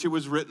him in which it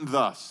was written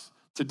thus,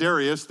 to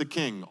Darius the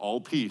king,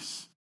 all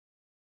peace.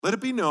 Let it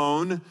be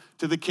known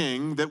to the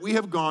king that we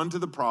have gone to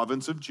the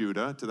province of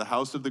Judah, to the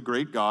house of the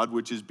great God,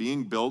 which is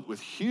being built with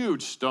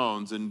huge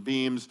stones, and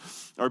beams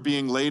are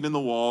being laid in the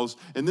walls.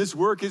 And this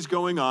work is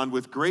going on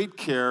with great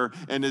care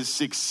and is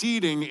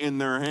succeeding in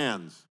their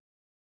hands.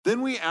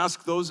 Then we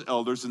asked those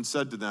elders and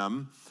said to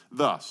them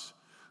thus,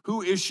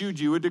 who issued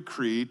you a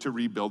decree to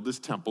rebuild this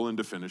temple and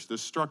to finish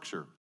this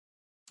structure?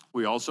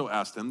 We also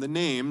asked them their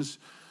names,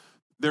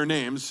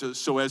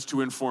 so as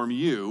to inform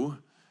you,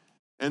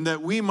 and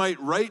that we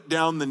might write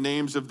down the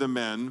names of the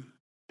men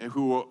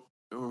who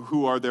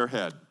are at their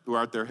head.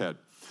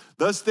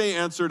 Thus they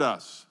answered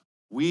us,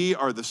 we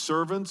are the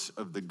servants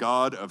of the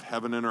God of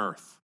heaven and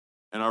earth,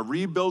 and are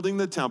rebuilding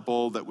the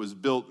temple that was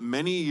built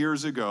many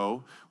years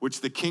ago, which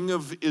the king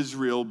of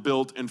Israel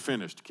built and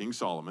finished, King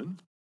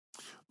Solomon.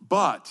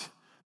 But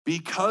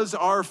because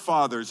our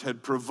fathers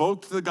had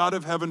provoked the God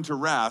of heaven to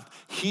wrath,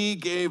 he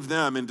gave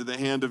them into the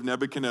hand of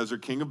Nebuchadnezzar,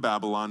 king of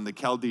Babylon, the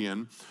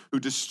Chaldean, who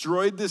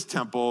destroyed this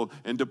temple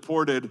and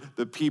deported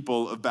the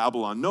people of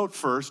Babylon. Note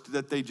first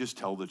that they just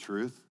tell the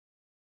truth.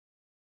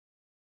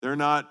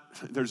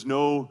 There's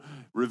no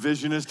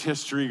revisionist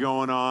history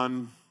going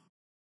on.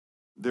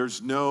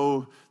 There's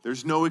no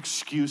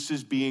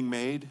excuses being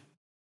made.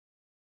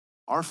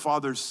 Our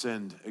fathers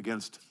sinned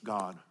against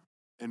God,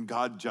 and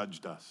God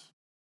judged us.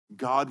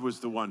 God was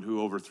the one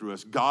who overthrew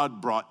us.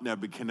 God brought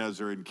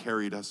Nebuchadnezzar and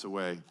carried us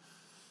away.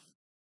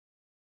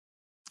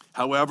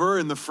 However,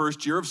 in the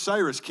first year of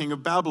Cyrus, king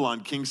of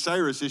Babylon, King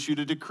Cyrus issued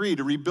a decree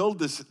to rebuild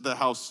this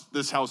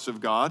house of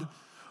God.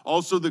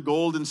 Also, the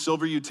gold and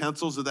silver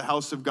utensils of the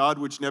house of God,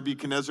 which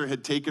Nebuchadnezzar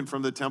had taken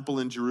from the temple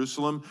in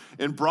Jerusalem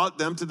and brought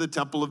them to the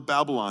temple of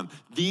Babylon.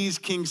 These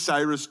King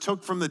Cyrus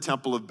took from the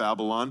temple of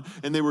Babylon,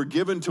 and they were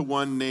given to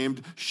one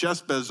named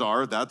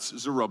Sheshbazzar, that's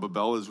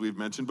Zerubbabel, as we've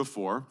mentioned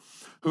before,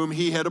 whom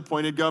he had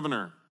appointed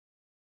governor.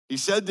 He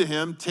said to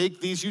him,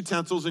 "Take these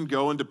utensils and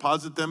go and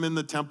deposit them in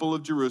the temple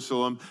of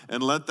Jerusalem,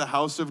 and let the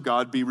house of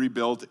God be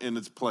rebuilt in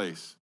its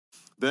place."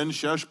 Then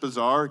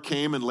Sheshbazzar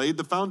came and laid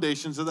the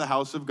foundations of the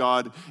house of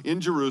God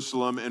in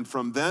Jerusalem, and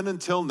from then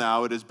until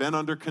now it has been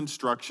under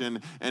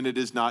construction, and it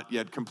is not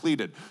yet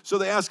completed. So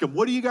they ask him,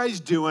 "What are you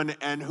guys doing,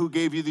 and who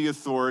gave you the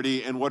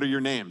authority, and what are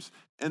your names?"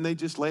 And they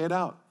just lay it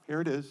out.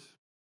 Here it is.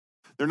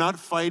 They're not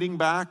fighting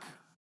back.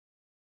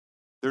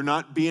 They're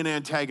not being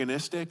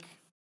antagonistic.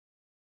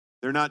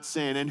 They're not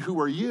saying, "And who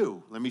are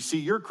you? Let me see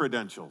your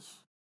credentials."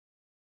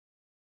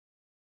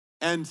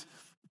 And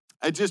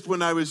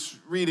when I was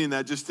reading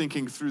that, just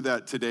thinking through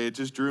that today, it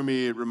just drew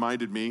me, it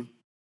reminded me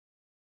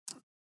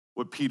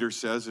what Peter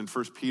says in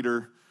 1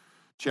 Peter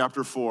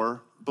chapter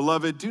 4.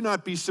 "Beloved, do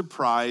not be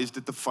surprised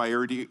at the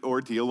fiery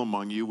ordeal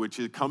among you, which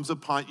it comes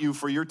upon you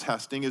for your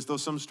testing, as though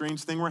some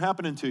strange thing were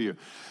happening to you."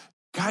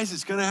 Guys,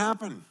 it's gonna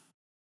happen.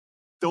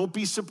 Don't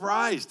be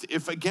surprised.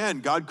 If,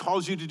 again, God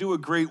calls you to do a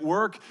great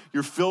work,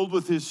 you're filled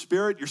with his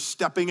Spirit, you're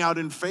stepping out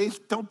in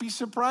faith, don't be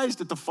surprised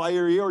at the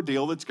fiery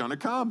ordeal that's gonna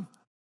come.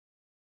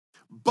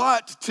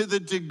 But to the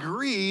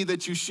degree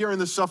that you share in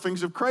the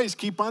sufferings of Christ,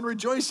 keep on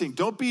rejoicing.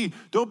 Don't be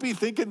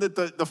thinking that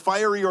the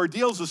fiery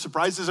ordeal is a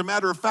surprise. As a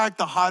matter of fact,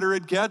 the hotter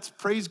it gets,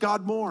 praise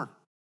God more.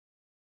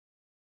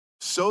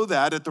 So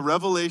that at the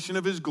revelation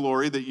of his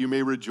glory, that you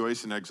may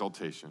rejoice in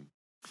exaltation.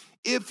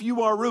 If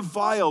you are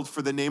reviled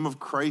for the name of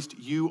Christ,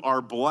 you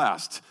are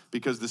blessed,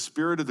 because the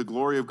Spirit of the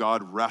glory of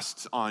God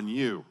rests on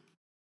you.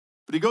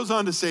 But he goes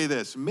on to say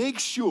this: make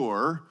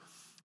sure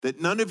that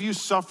none of you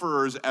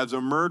sufferers as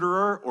a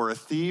murderer or a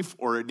thief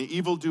or an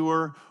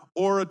evildoer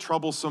or a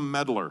troublesome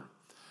meddler.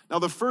 Now,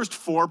 the first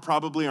four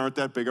probably aren't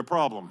that big a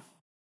problem.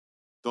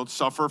 Don't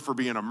suffer for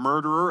being a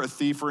murderer, a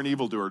thief, or an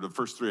evildoer. The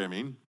first three, I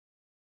mean.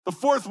 The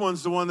fourth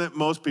one's the one that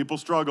most people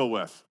struggle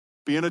with,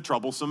 being a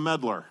troublesome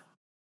meddler.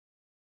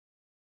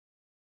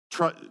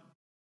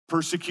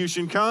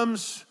 Persecution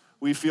comes,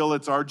 we feel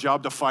it's our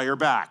job to fire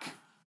back.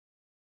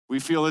 We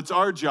feel it's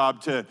our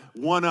job to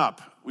one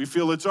up. We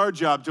feel it's our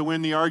job to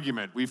win the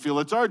argument. We feel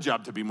it's our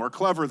job to be more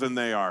clever than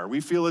they are. We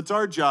feel it's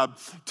our job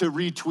to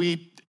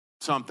retweet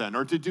something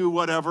or to do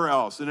whatever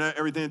else and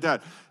everything like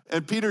that.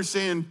 And Peter's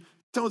saying,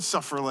 don't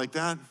suffer like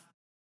that.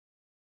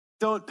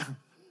 Let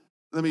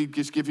me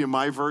just give you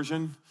my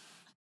version.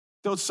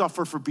 Don't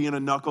suffer for being a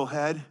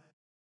knucklehead.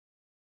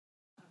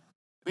 I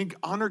mean,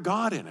 honor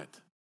God in it.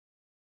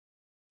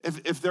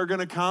 If they're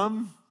going to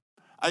come,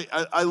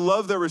 I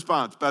love their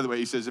response. By the way,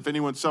 he says, if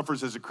anyone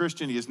suffers as a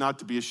Christian, he is not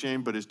to be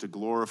ashamed, but is to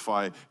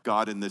glorify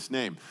God in this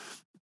name.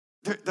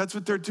 That's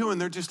what they're doing.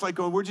 They're just like,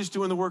 we're just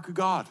doing the work of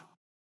God.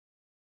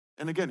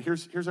 And again,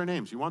 here's our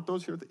names. You want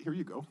those? Here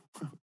you go.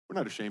 We're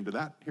not ashamed of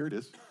that. Here it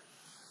is.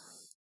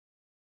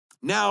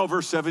 Now,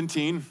 verse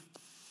 17,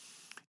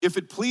 if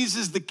it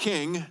pleases the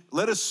king,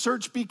 let a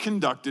search be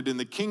conducted in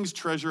the king's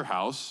treasure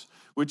house,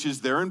 which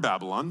is there in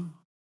Babylon.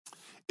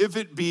 If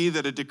it be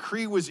that a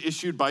decree was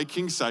issued by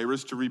King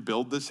Cyrus to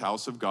rebuild this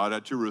house of God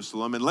at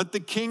Jerusalem, and let the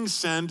king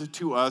send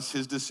to us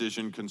his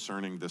decision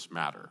concerning this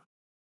matter.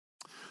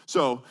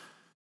 So,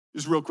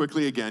 just real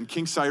quickly again,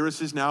 King Cyrus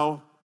is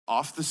now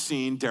off the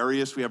scene.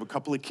 Darius, we have a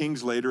couple of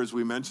kings later, as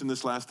we mentioned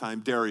this last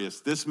time. Darius,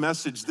 this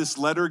message, this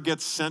letter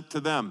gets sent to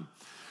them.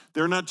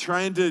 They're not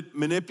trying to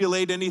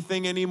manipulate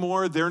anything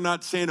anymore. They're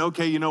not saying,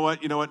 okay, you know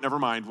what, never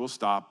mind, we'll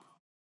stop.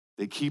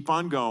 They keep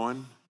on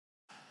going.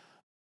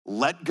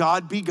 Let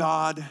God be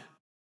God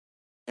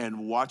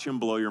and watch him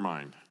blow your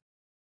mind.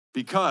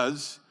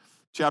 Because,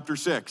 chapter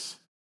 6,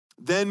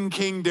 then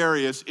King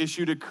Darius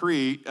issued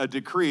a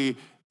decree,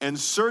 and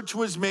search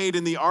was made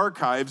in the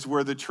archives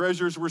where the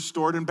treasures were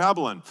stored in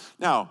Babylon.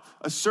 Now,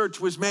 a search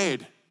was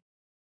made.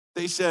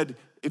 They said,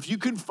 if you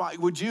can find,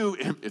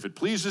 if it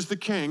pleases the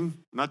king,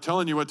 I'm not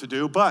telling you what to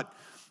do, but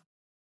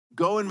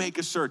go and make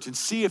a search and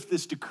see if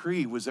this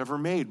decree was ever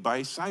made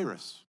by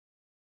Cyrus.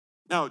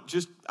 Now,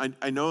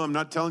 I know I'm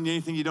not telling you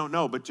anything you don't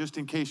know, but just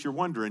in case you're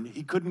wondering,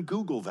 he couldn't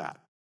Google that.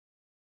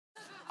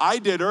 I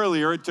did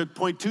earlier. It took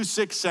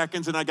 0.26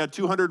 seconds, and I got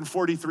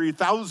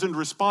 243,000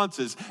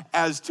 responses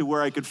as to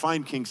where I could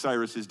find King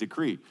Cyrus's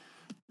decree.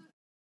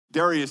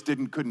 Darius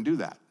couldn't do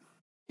that.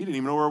 He didn't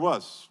even know where it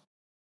was.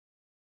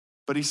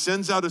 But he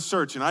sends out a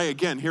search,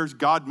 and here's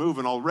God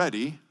moving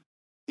already.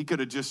 He could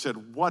have just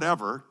said,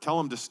 whatever, tell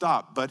him to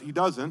stop, but he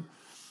doesn't.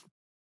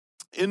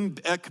 In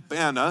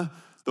Ecbatana,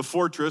 the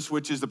fortress,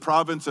 which is the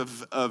province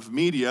of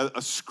Media,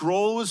 a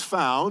scroll was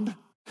found,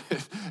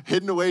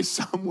 hidden away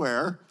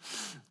somewhere,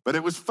 but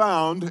it was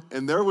found,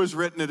 and there was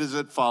written it as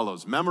it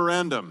follows.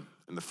 Memorandum,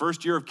 In the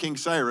first year of King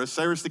Cyrus,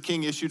 Cyrus the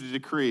king issued a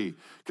decree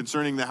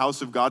concerning the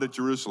house of God at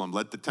Jerusalem.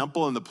 Let the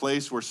temple and the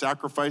place where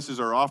sacrifices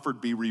are offered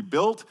be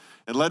rebuilt,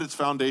 and let its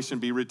foundation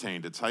be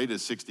retained. Its height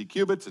is 60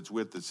 cubits, its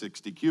width is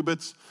 60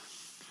 cubits,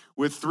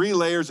 with 3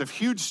 layers of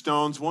huge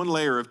stones, 1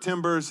 layer of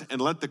timbers,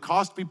 and let the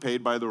cost be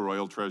paid by the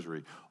royal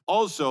treasury.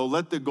 Also,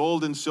 let the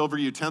gold and silver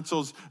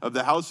utensils of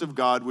the house of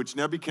God, which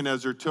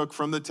Nebuchadnezzar took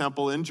from the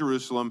temple in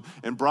Jerusalem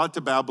and brought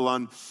to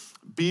Babylon,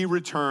 be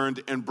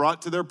returned and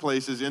brought to their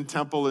places in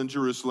temple in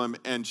Jerusalem,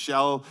 and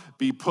shall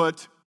be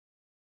put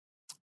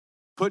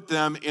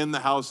them in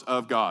the house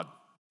of God.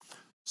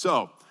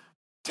 So,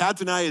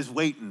 Tattenai is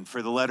waiting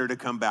for the letter to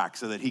come back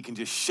so that he can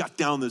just shut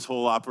down this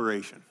whole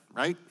operation,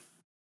 right?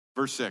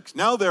 Verse 6,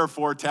 now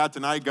therefore,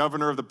 Tattenai,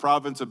 governor of the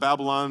province of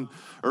Babylon,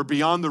 or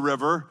beyond the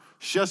river,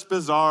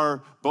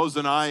 Sheshbazzar,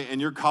 Bozani, and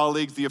your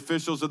colleagues, the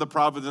officials of the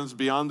provinces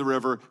beyond the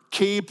river,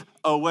 keep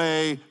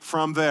away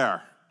from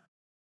there.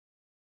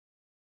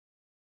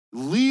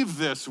 Leave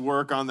this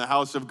work on the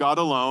house of God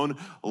alone.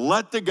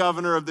 Let the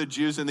governor of the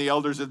Jews and the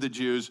elders of the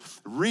Jews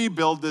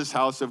rebuild this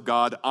house of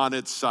God on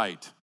its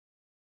site.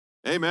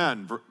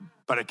 Amen.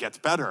 But it gets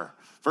better.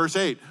 Verse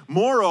 8,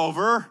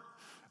 moreover,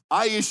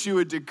 I issue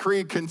a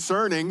decree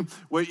concerning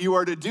what you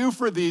are to do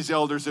for these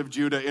elders of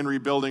Judah in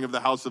rebuilding of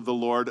the house of the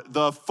Lord.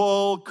 The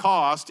full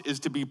cost is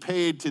to be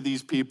paid to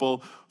these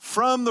people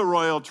from the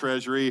royal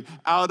treasury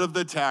out of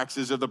the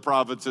taxes of the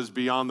provinces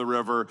beyond the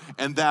river,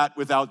 and that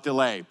without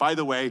delay. By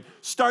the way,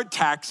 start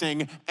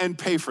taxing and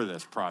pay for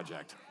this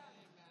project.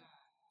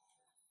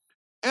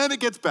 And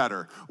it gets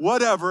better.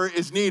 Whatever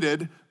is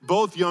needed,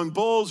 both young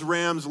bulls,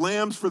 rams,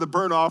 lambs for the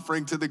burnt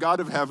offering to the God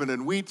of heaven,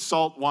 and wheat,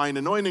 salt, wine,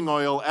 anointing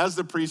oil, as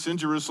the priests in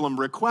Jerusalem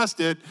request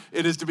it,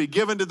 it is to be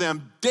given to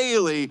them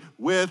daily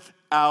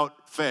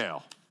without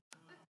fail.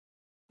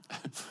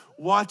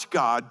 Watch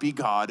God be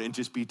God and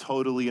just be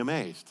totally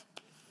amazed.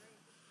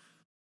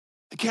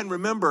 Again,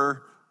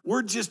 remember,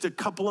 we're just a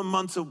couple of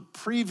months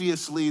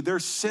previously, they're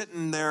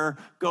sitting there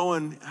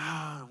going,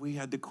 we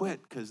had to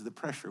quit because the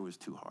pressure was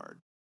too hard.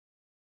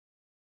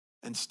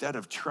 Instead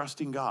of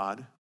trusting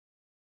God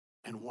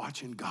and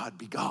watching God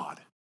be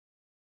God.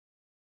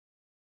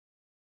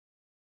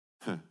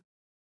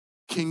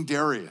 King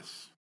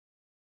Darius,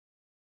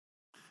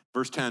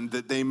 verse 10,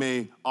 that they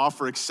may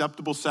offer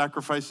acceptable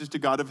sacrifices to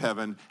God of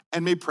heaven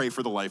and may pray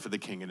for the life of the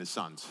king and his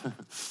sons.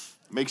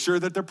 Make sure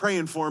that they're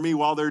praying for me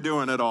while they're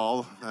doing it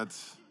all.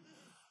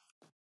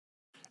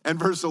 And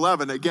verse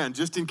 11, again,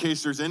 just in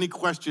case there's any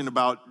question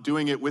about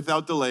doing it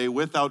without delay,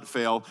 without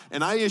fail,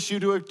 and I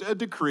issue a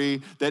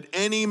decree that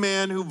any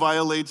man who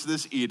violates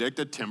this edict,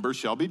 a timber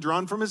shall be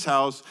drawn from his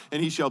house,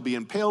 and he shall be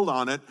impaled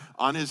on it,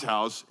 on his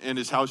house, and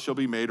his house shall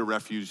be made a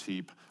refuse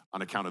heap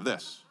on account of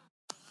this.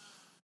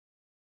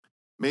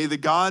 May the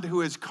God who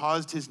has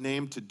caused his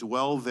name to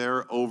dwell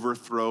there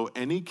overthrow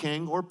any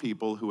king or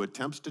people who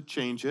attempts to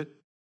change it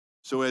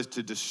so as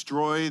to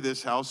destroy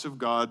this house of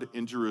God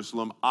in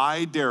Jerusalem.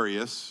 I,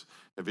 Darius,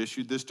 have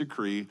issued this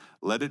decree.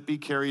 Let it be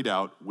carried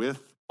out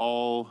with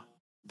all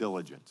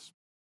diligence.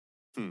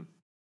 Then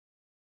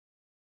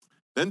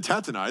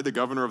Tattenai, the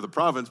governor of the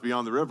province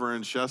beyond the river,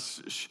 and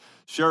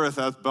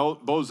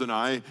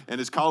Sherefath-Bozani and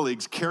his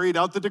colleagues carried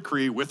out the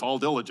decree with all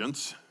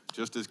diligence,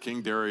 just as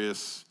King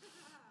Darius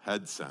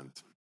had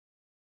sent.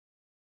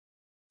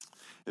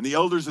 And the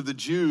elders of the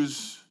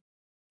Jews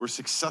were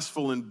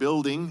successful in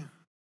building.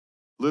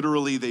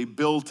 Literally, they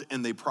built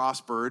and they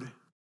prospered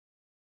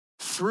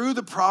through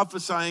the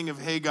prophesying of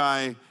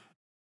Haggai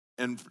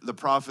and the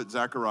prophet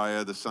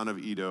Zechariah, the son of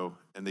Iddo,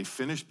 and they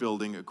finished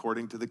building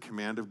according to the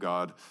command of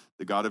God,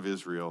 the God of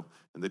Israel,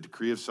 and the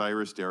decree of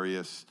Cyrus,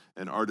 Darius,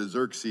 and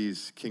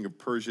Artaxerxes, king of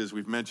Persia. As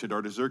we've mentioned,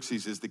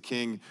 Artaxerxes is the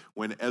king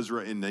when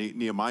Ezra in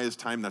Nehemiah's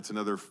time, that's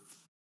another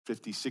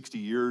 50, 60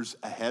 years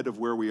ahead of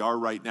where we are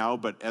right now,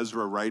 but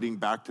Ezra writing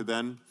back to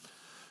then.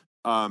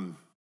 The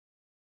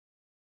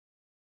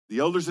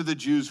elders of the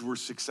Jews were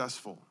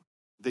successful.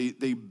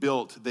 They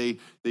built, they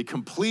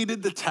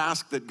completed the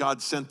task that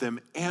God sent them,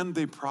 and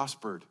they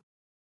prospered.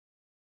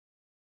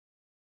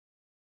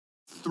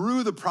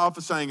 Through the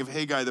prophesying of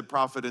Haggai the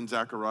prophet and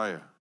Zechariah.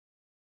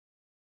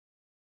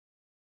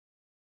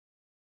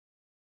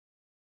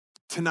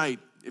 Tonight,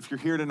 if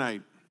you're here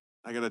tonight,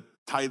 I got to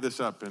tie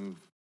this up, and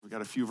we got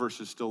a few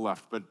verses still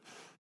left, but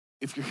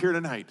if you're here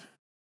tonight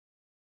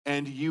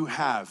and you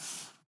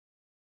have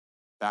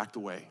backed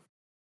away,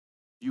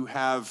 you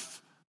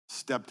have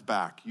stepped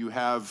back, you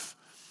have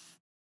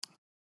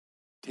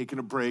taken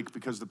a break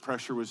because the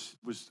pressure was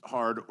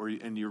hard,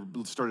 and you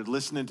started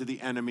listening to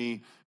the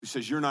enemy who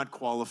says you're not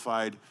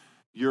qualified,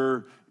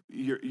 you're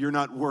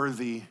not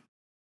worthy,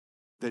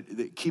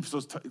 that keeps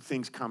those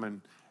things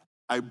coming.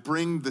 I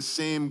bring the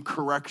same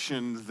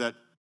correction that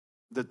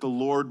the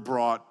Lord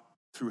brought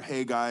through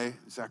Haggai,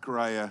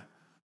 Zechariah.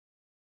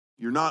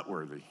 You're not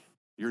worthy.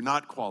 You're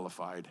not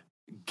qualified.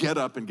 Get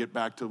up and get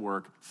back to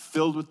work,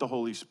 filled with the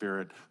Holy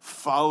Spirit,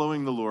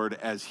 following the Lord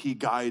as he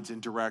guides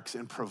and directs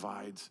and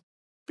provides,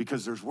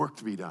 because there's work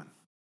to be done.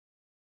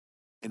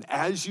 And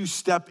as you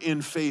step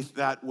in faith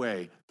that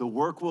way, the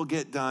work will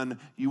get done,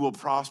 you will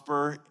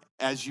prosper,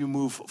 as you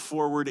move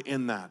forward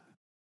in that.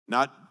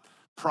 Not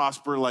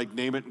prosper like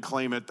name it and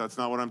claim it. That's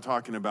not what I'm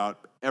talking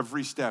about.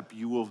 Every step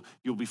you'll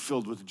be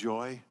filled with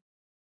joy.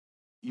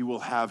 You're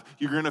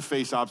going to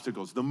face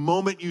obstacles. The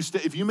moment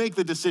if you make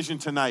the decision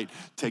tonight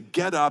to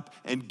get up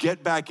and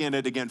get back in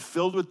it again,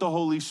 filled with the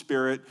Holy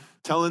Spirit,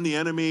 telling the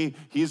enemy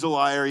he's a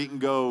liar, he can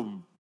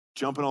go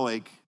jump in a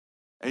lake,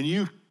 and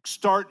you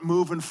start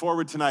moving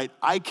forward tonight,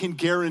 I can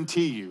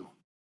guarantee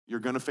you're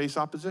going to face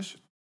opposition.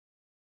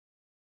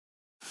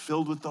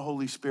 Filled with the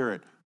Holy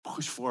Spirit,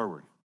 push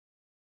forward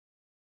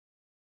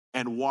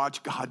and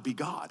watch God be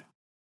God.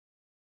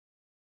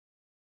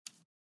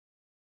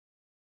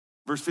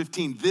 Verse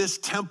 15, this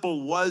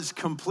temple was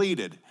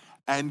completed,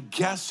 and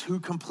guess who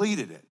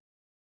completed it?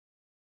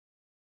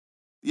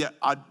 Yeah,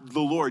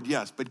 the Lord,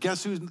 yes, but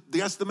guess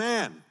the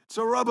man?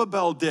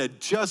 Zerubbabel did,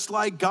 just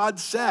like God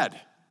said.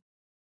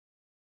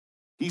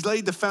 He's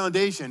laid the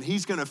foundation.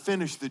 He's going to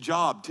finish the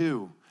job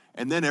too,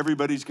 and then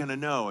everybody's going to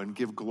know and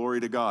give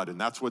glory to God,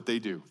 and that's what they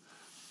do.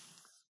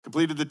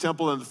 Completed the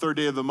temple on the 3rd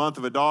day of the month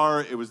of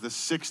Adar. It was the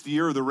 6th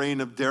year of the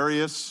reign of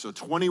Darius, so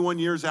 21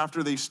 years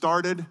after they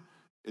started,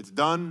 it's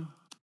done.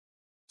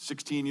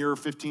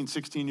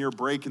 16-year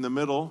break in the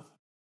middle.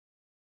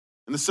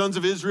 And the sons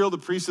of Israel, the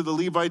priests of the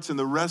Levites, and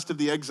the rest of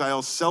the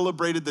exiles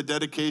celebrated the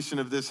dedication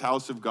of this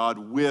house of God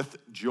with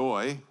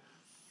joy.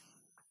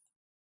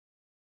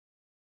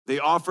 They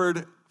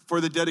offered for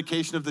the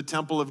dedication of the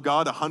temple of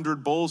God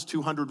 100 bulls,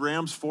 200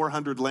 rams,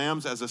 400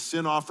 lambs as a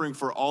sin offering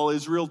for all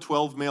Israel,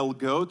 12 male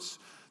goats,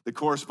 the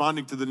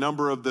corresponding to the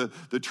number of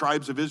the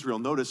tribes of Israel.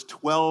 Notice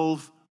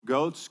 12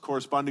 goats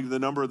corresponding to the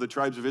number of the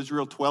tribes of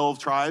Israel, 12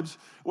 tribes.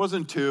 It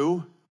wasn't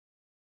 2.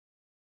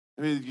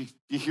 I mean,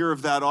 you hear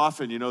of that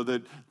often,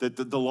 that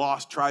the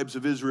lost tribes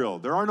of Israel.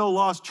 There are no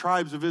lost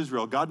tribes of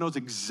Israel. God knows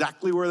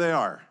exactly where they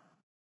are.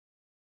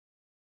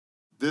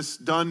 This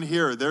done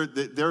here,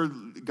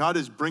 God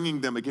is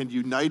bringing them, again,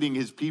 uniting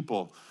his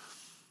people.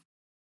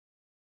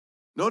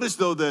 Notice,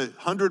 though, the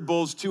 100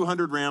 bulls,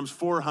 200 rams,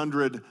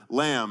 400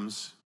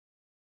 lambs,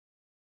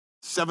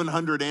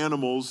 700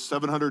 animals,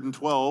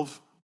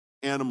 712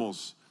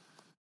 animals.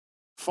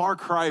 Far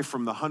cry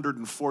from the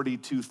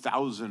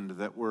 142,000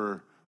 that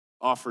were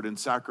offered in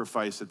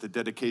sacrifice at the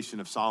dedication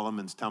of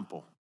Solomon's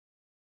temple.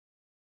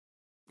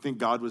 You think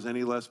God was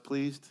any less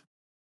pleased,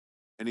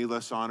 any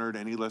less honored,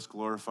 any less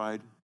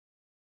glorified?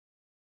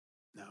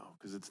 No,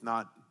 because it's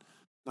not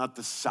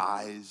the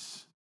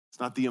size, it's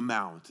not the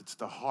amount, it's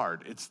the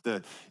heart, it's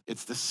the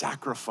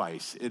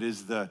sacrifice, it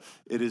is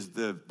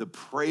the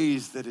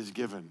praise that is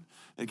given.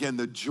 Again,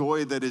 the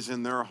joy that is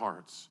in their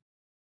hearts.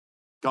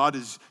 God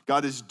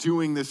is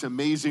doing this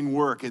amazing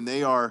work, and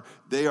they are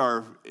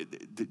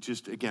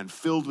just, again,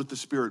 filled with the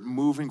Spirit,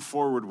 moving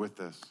forward with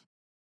this.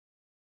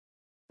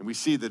 And we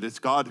see that it's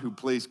God who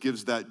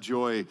gives that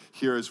joy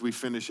here as we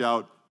finish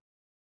out.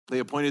 They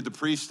appointed the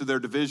priests to their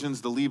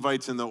divisions, the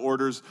Levites in the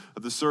orders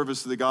of the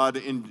service of the God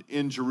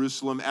in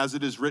Jerusalem, as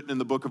it is written in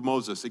the book of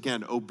Moses.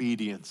 Again,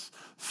 obedience,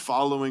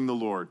 following the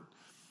Lord.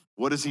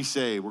 What does he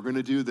say? We're going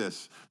to do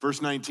this.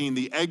 Verse 19,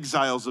 the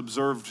exiles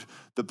observed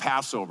the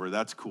Passover.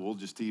 That's cool,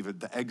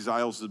 the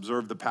exiles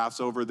observed the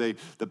Passover. The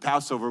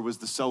Passover was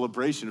the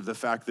celebration of the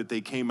fact that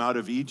they came out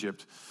of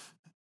Egypt.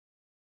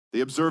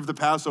 They observed the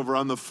Passover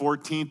on the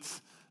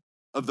 14th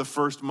of the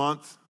first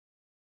month,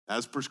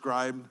 as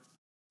prescribed.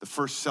 The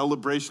first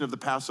celebration of the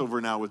Passover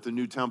now with the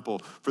new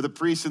temple. For the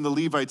priests and the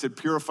Levites had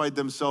purified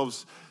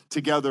themselves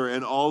together,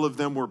 and all of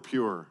them were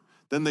pure.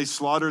 Then they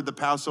slaughtered the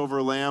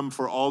Passover lamb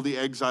for all the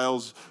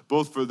exiles,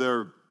 both for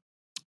their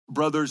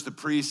brothers, the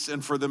priests,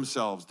 and for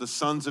themselves, the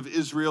sons of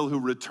Israel who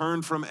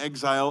returned from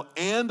exile,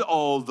 and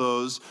all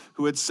those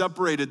who had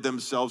separated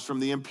themselves from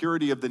the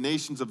impurity of the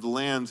nations of the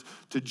lands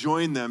to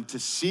join them to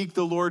seek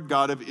the Lord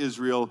God of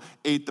Israel,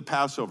 ate the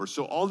Passover.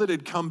 So all that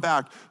had come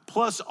back,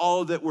 plus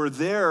all that were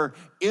there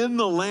in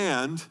the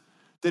land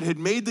that had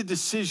made the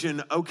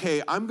decision,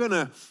 okay, I'm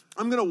gonna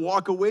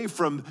walk away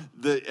from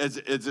as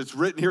it's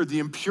written here, the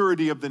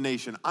impurity of the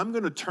nation. I'm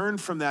gonna turn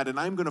from that, and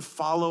I'm gonna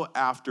follow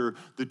after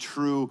the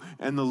true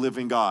and the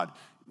living God.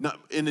 Now,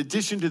 in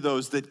addition to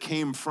those that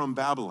came from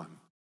Babylon.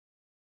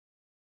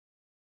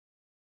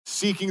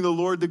 Seeking the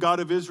Lord, the God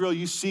of Israel,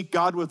 you seek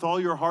God with all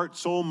your heart,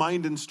 soul,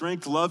 mind, and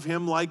strength. Love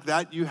him like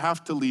that. You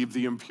have to leave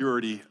the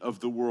impurity of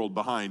the world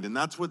behind. And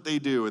that's what they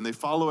do. And they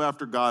follow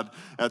after God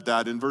at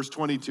that. In verse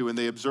 22, and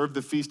they observed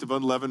the Feast of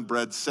Unleavened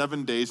Bread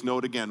 7 days,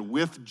 note again,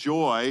 with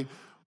joy.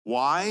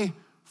 Why?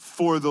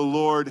 For the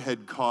Lord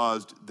had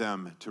caused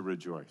them to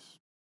rejoice.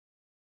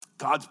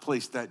 God's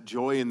placed that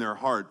joy in their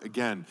heart.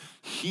 Again,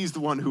 he's the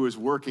one who is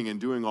working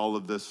and doing all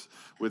of this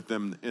with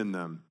them, in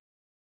them.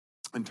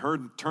 And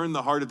turn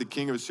the heart of the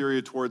king of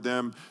Assyria toward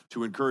them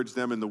to encourage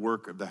them in the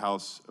work of the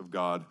house of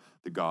God,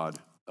 the God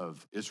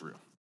of Israel.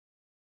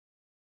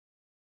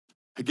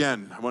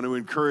 Again, I want to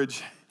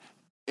encourage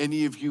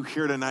any of you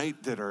here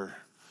tonight that are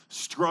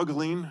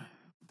struggling,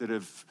 that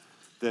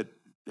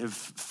have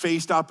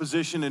faced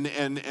opposition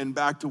and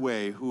backed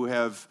away, who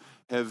have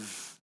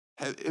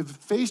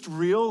faced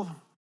real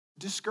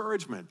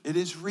discouragement. It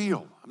is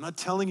real. I'm not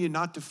telling you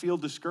not to feel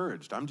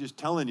discouraged. I'm just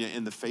telling you,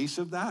 in the face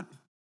of that,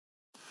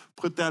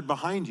 put that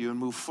behind you and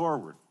move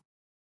forward.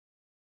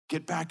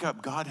 Get back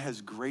up. God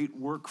has great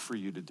work for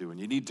you to do, and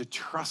you need to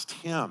trust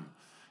him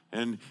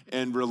and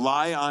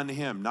rely on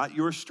him. Not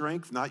your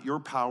strength, not your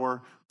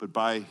power, but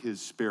by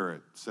his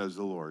Spirit, says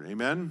the Lord.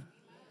 Amen?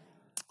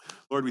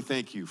 Lord, we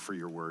thank you for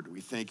your word.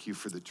 We thank you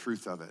for the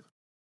truth of it.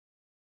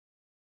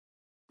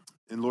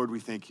 And Lord, we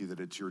thank you that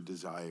it's your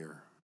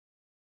desire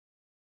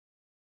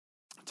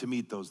to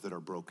meet those that are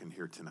broken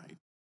here tonight,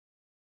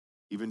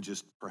 even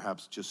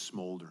perhaps just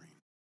smoldering.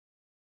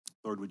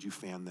 Lord, would you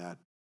fan that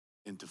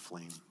into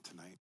flame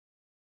tonight?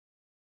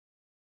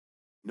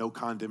 No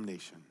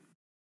condemnation.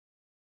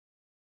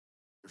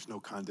 There's no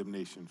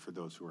condemnation for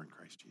those who are in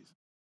Christ Jesus.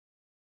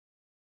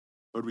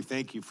 Lord, we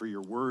thank you for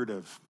your word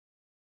of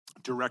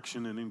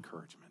direction and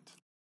encouragement.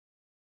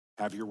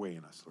 Have your way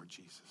in us, Lord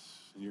Jesus.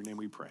 In your name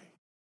we pray.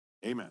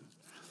 Amen.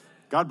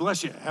 God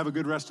bless you. Have a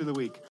good rest of the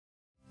week.